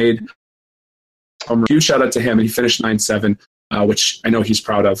you just made. Huge shout out to him, and he finished 9-7. Which I know he's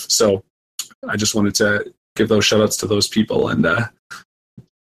proud of. So I just wanted to give those shout-outs to those people. And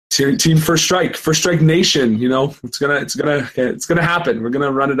Team First Strike Nation, it's gonna happen. We're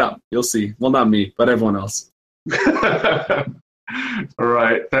gonna run it up. You'll see. Well, not me, but everyone else. All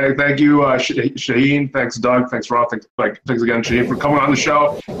right. Thank you, Shaheen. Thanks, Doug. Thanks, Rob. Thanks again, Shaheen, for coming on the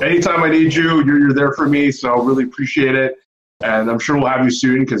show. Anytime I need you, you're there for me. So really appreciate it. And I'm sure we'll have you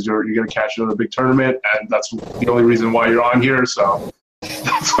soon because you're going to catch another big tournament, and that's the only reason why you're on here. So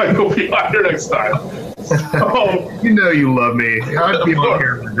that's why you'll be on here next time. So, you know you love me. I'd be on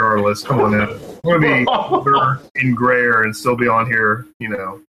here regardless. Come on now. I'm going to be older and grayer and still be on here,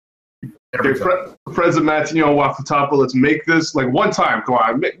 every time. President Matignon off the top, but let's make this like one time. Come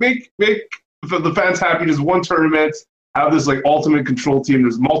on, make the fans happy. Just one tournament. Have this like ultimate control team.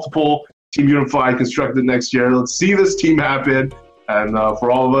 There's multiple Team Unified constructed next year. Let's see this team happen. And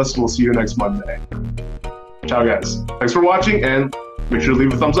for all of us, we'll see you next Monday. Ciao, guys. Thanks for watching, and make sure to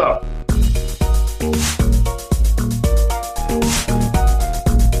leave a thumbs up.